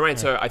 But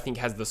Taranto, I think,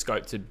 has the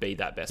scope to be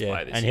that best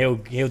player this year.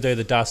 And he'll do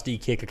the dusty,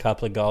 kick a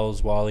couple of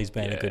goals while he's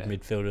been a good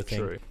midfielder thing.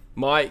 True.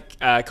 My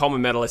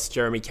Coleman medalist,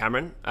 Jeremy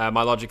Cameron.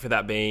 My logic for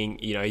that being,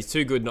 he's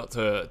too good not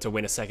to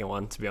win a second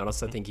one, to be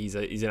honest. I think he's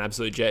an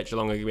absolute jet.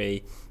 Geelong will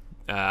be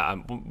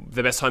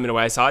the best home and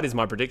away side is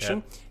my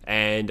prediction. Yeah.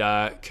 And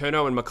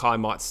Curnow and Mackay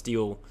might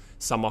steal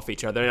some off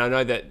each other. And I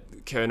know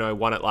that Curnow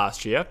won it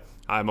last year.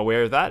 I'm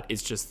aware of that.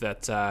 It's just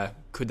that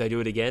could they do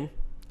it again?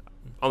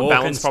 On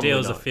balance, probably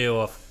steals not. a few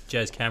off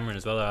Jez Cameron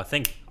as well. I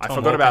think I Tom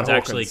forgot about Hawkins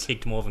actually Hawkins.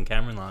 kicked more than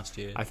Cameron last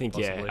year. I think,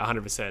 possibly. yeah,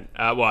 100%.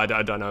 Well,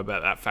 I don't know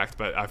about that fact,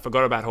 but I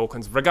forgot about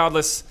Hawkins.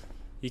 Regardless,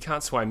 you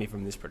can't sway me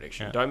from this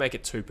prediction. Yeah. Don't make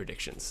it 2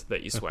 predictions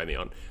that you sway me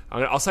on.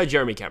 I'll say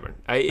Jeremy Cameron.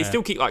 He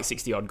still kicked like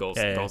 60-odd goals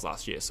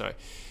last year. So,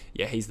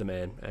 yeah, he's the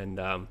man. And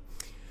I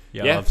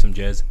love some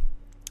Jez.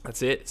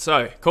 That's it.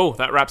 So, cool.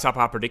 That wraps up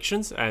our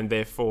predictions and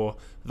therefore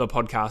the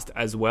podcast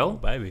as well. Oh,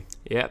 baby.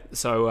 Yeah,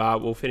 so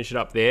we'll finish it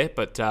up there.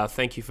 But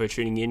thank you for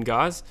tuning in,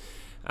 guys.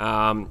 We're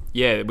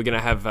going to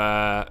have...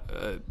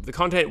 the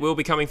content will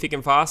be coming thick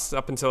and fast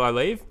up until I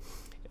leave.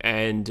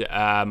 And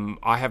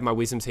I have my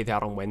wisdom teeth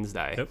out on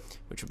Wednesday,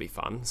 which will be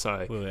fun. So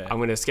I'm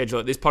going to schedule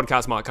it. This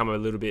podcast might come a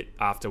little bit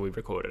after we've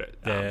recorded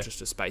it, just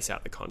to space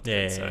out the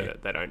content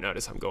that they don't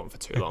notice I'm going for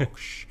too long.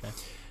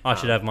 I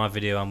should have my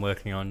video I'm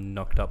working on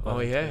knocked up.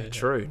 Oh, yeah,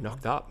 true.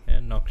 Knocked up. Yeah,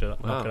 knocked it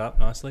up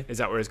nicely. Is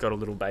that where it's got a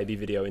little baby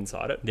video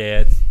inside it?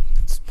 Yeah,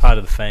 it's part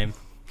of the fame.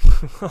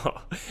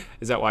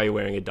 Is that why you're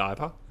wearing a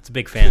diaper? It's a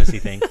big fantasy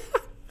thing.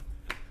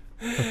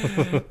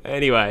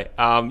 Anyway,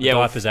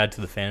 diapers add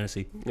to the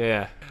fantasy.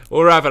 Yeah.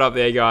 We'll wrap it up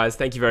there, guys.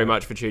 Thank you very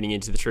much for tuning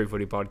into the True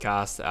Footy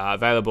podcast.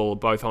 Available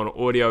both on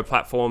audio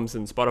platforms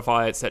and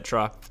Spotify,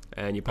 etc.,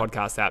 and your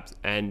podcast apps,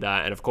 and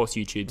of course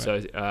YouTube.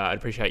 So I'd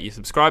appreciate you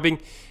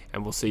subscribing,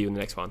 and we'll see you in the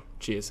next one.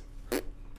 Cheers.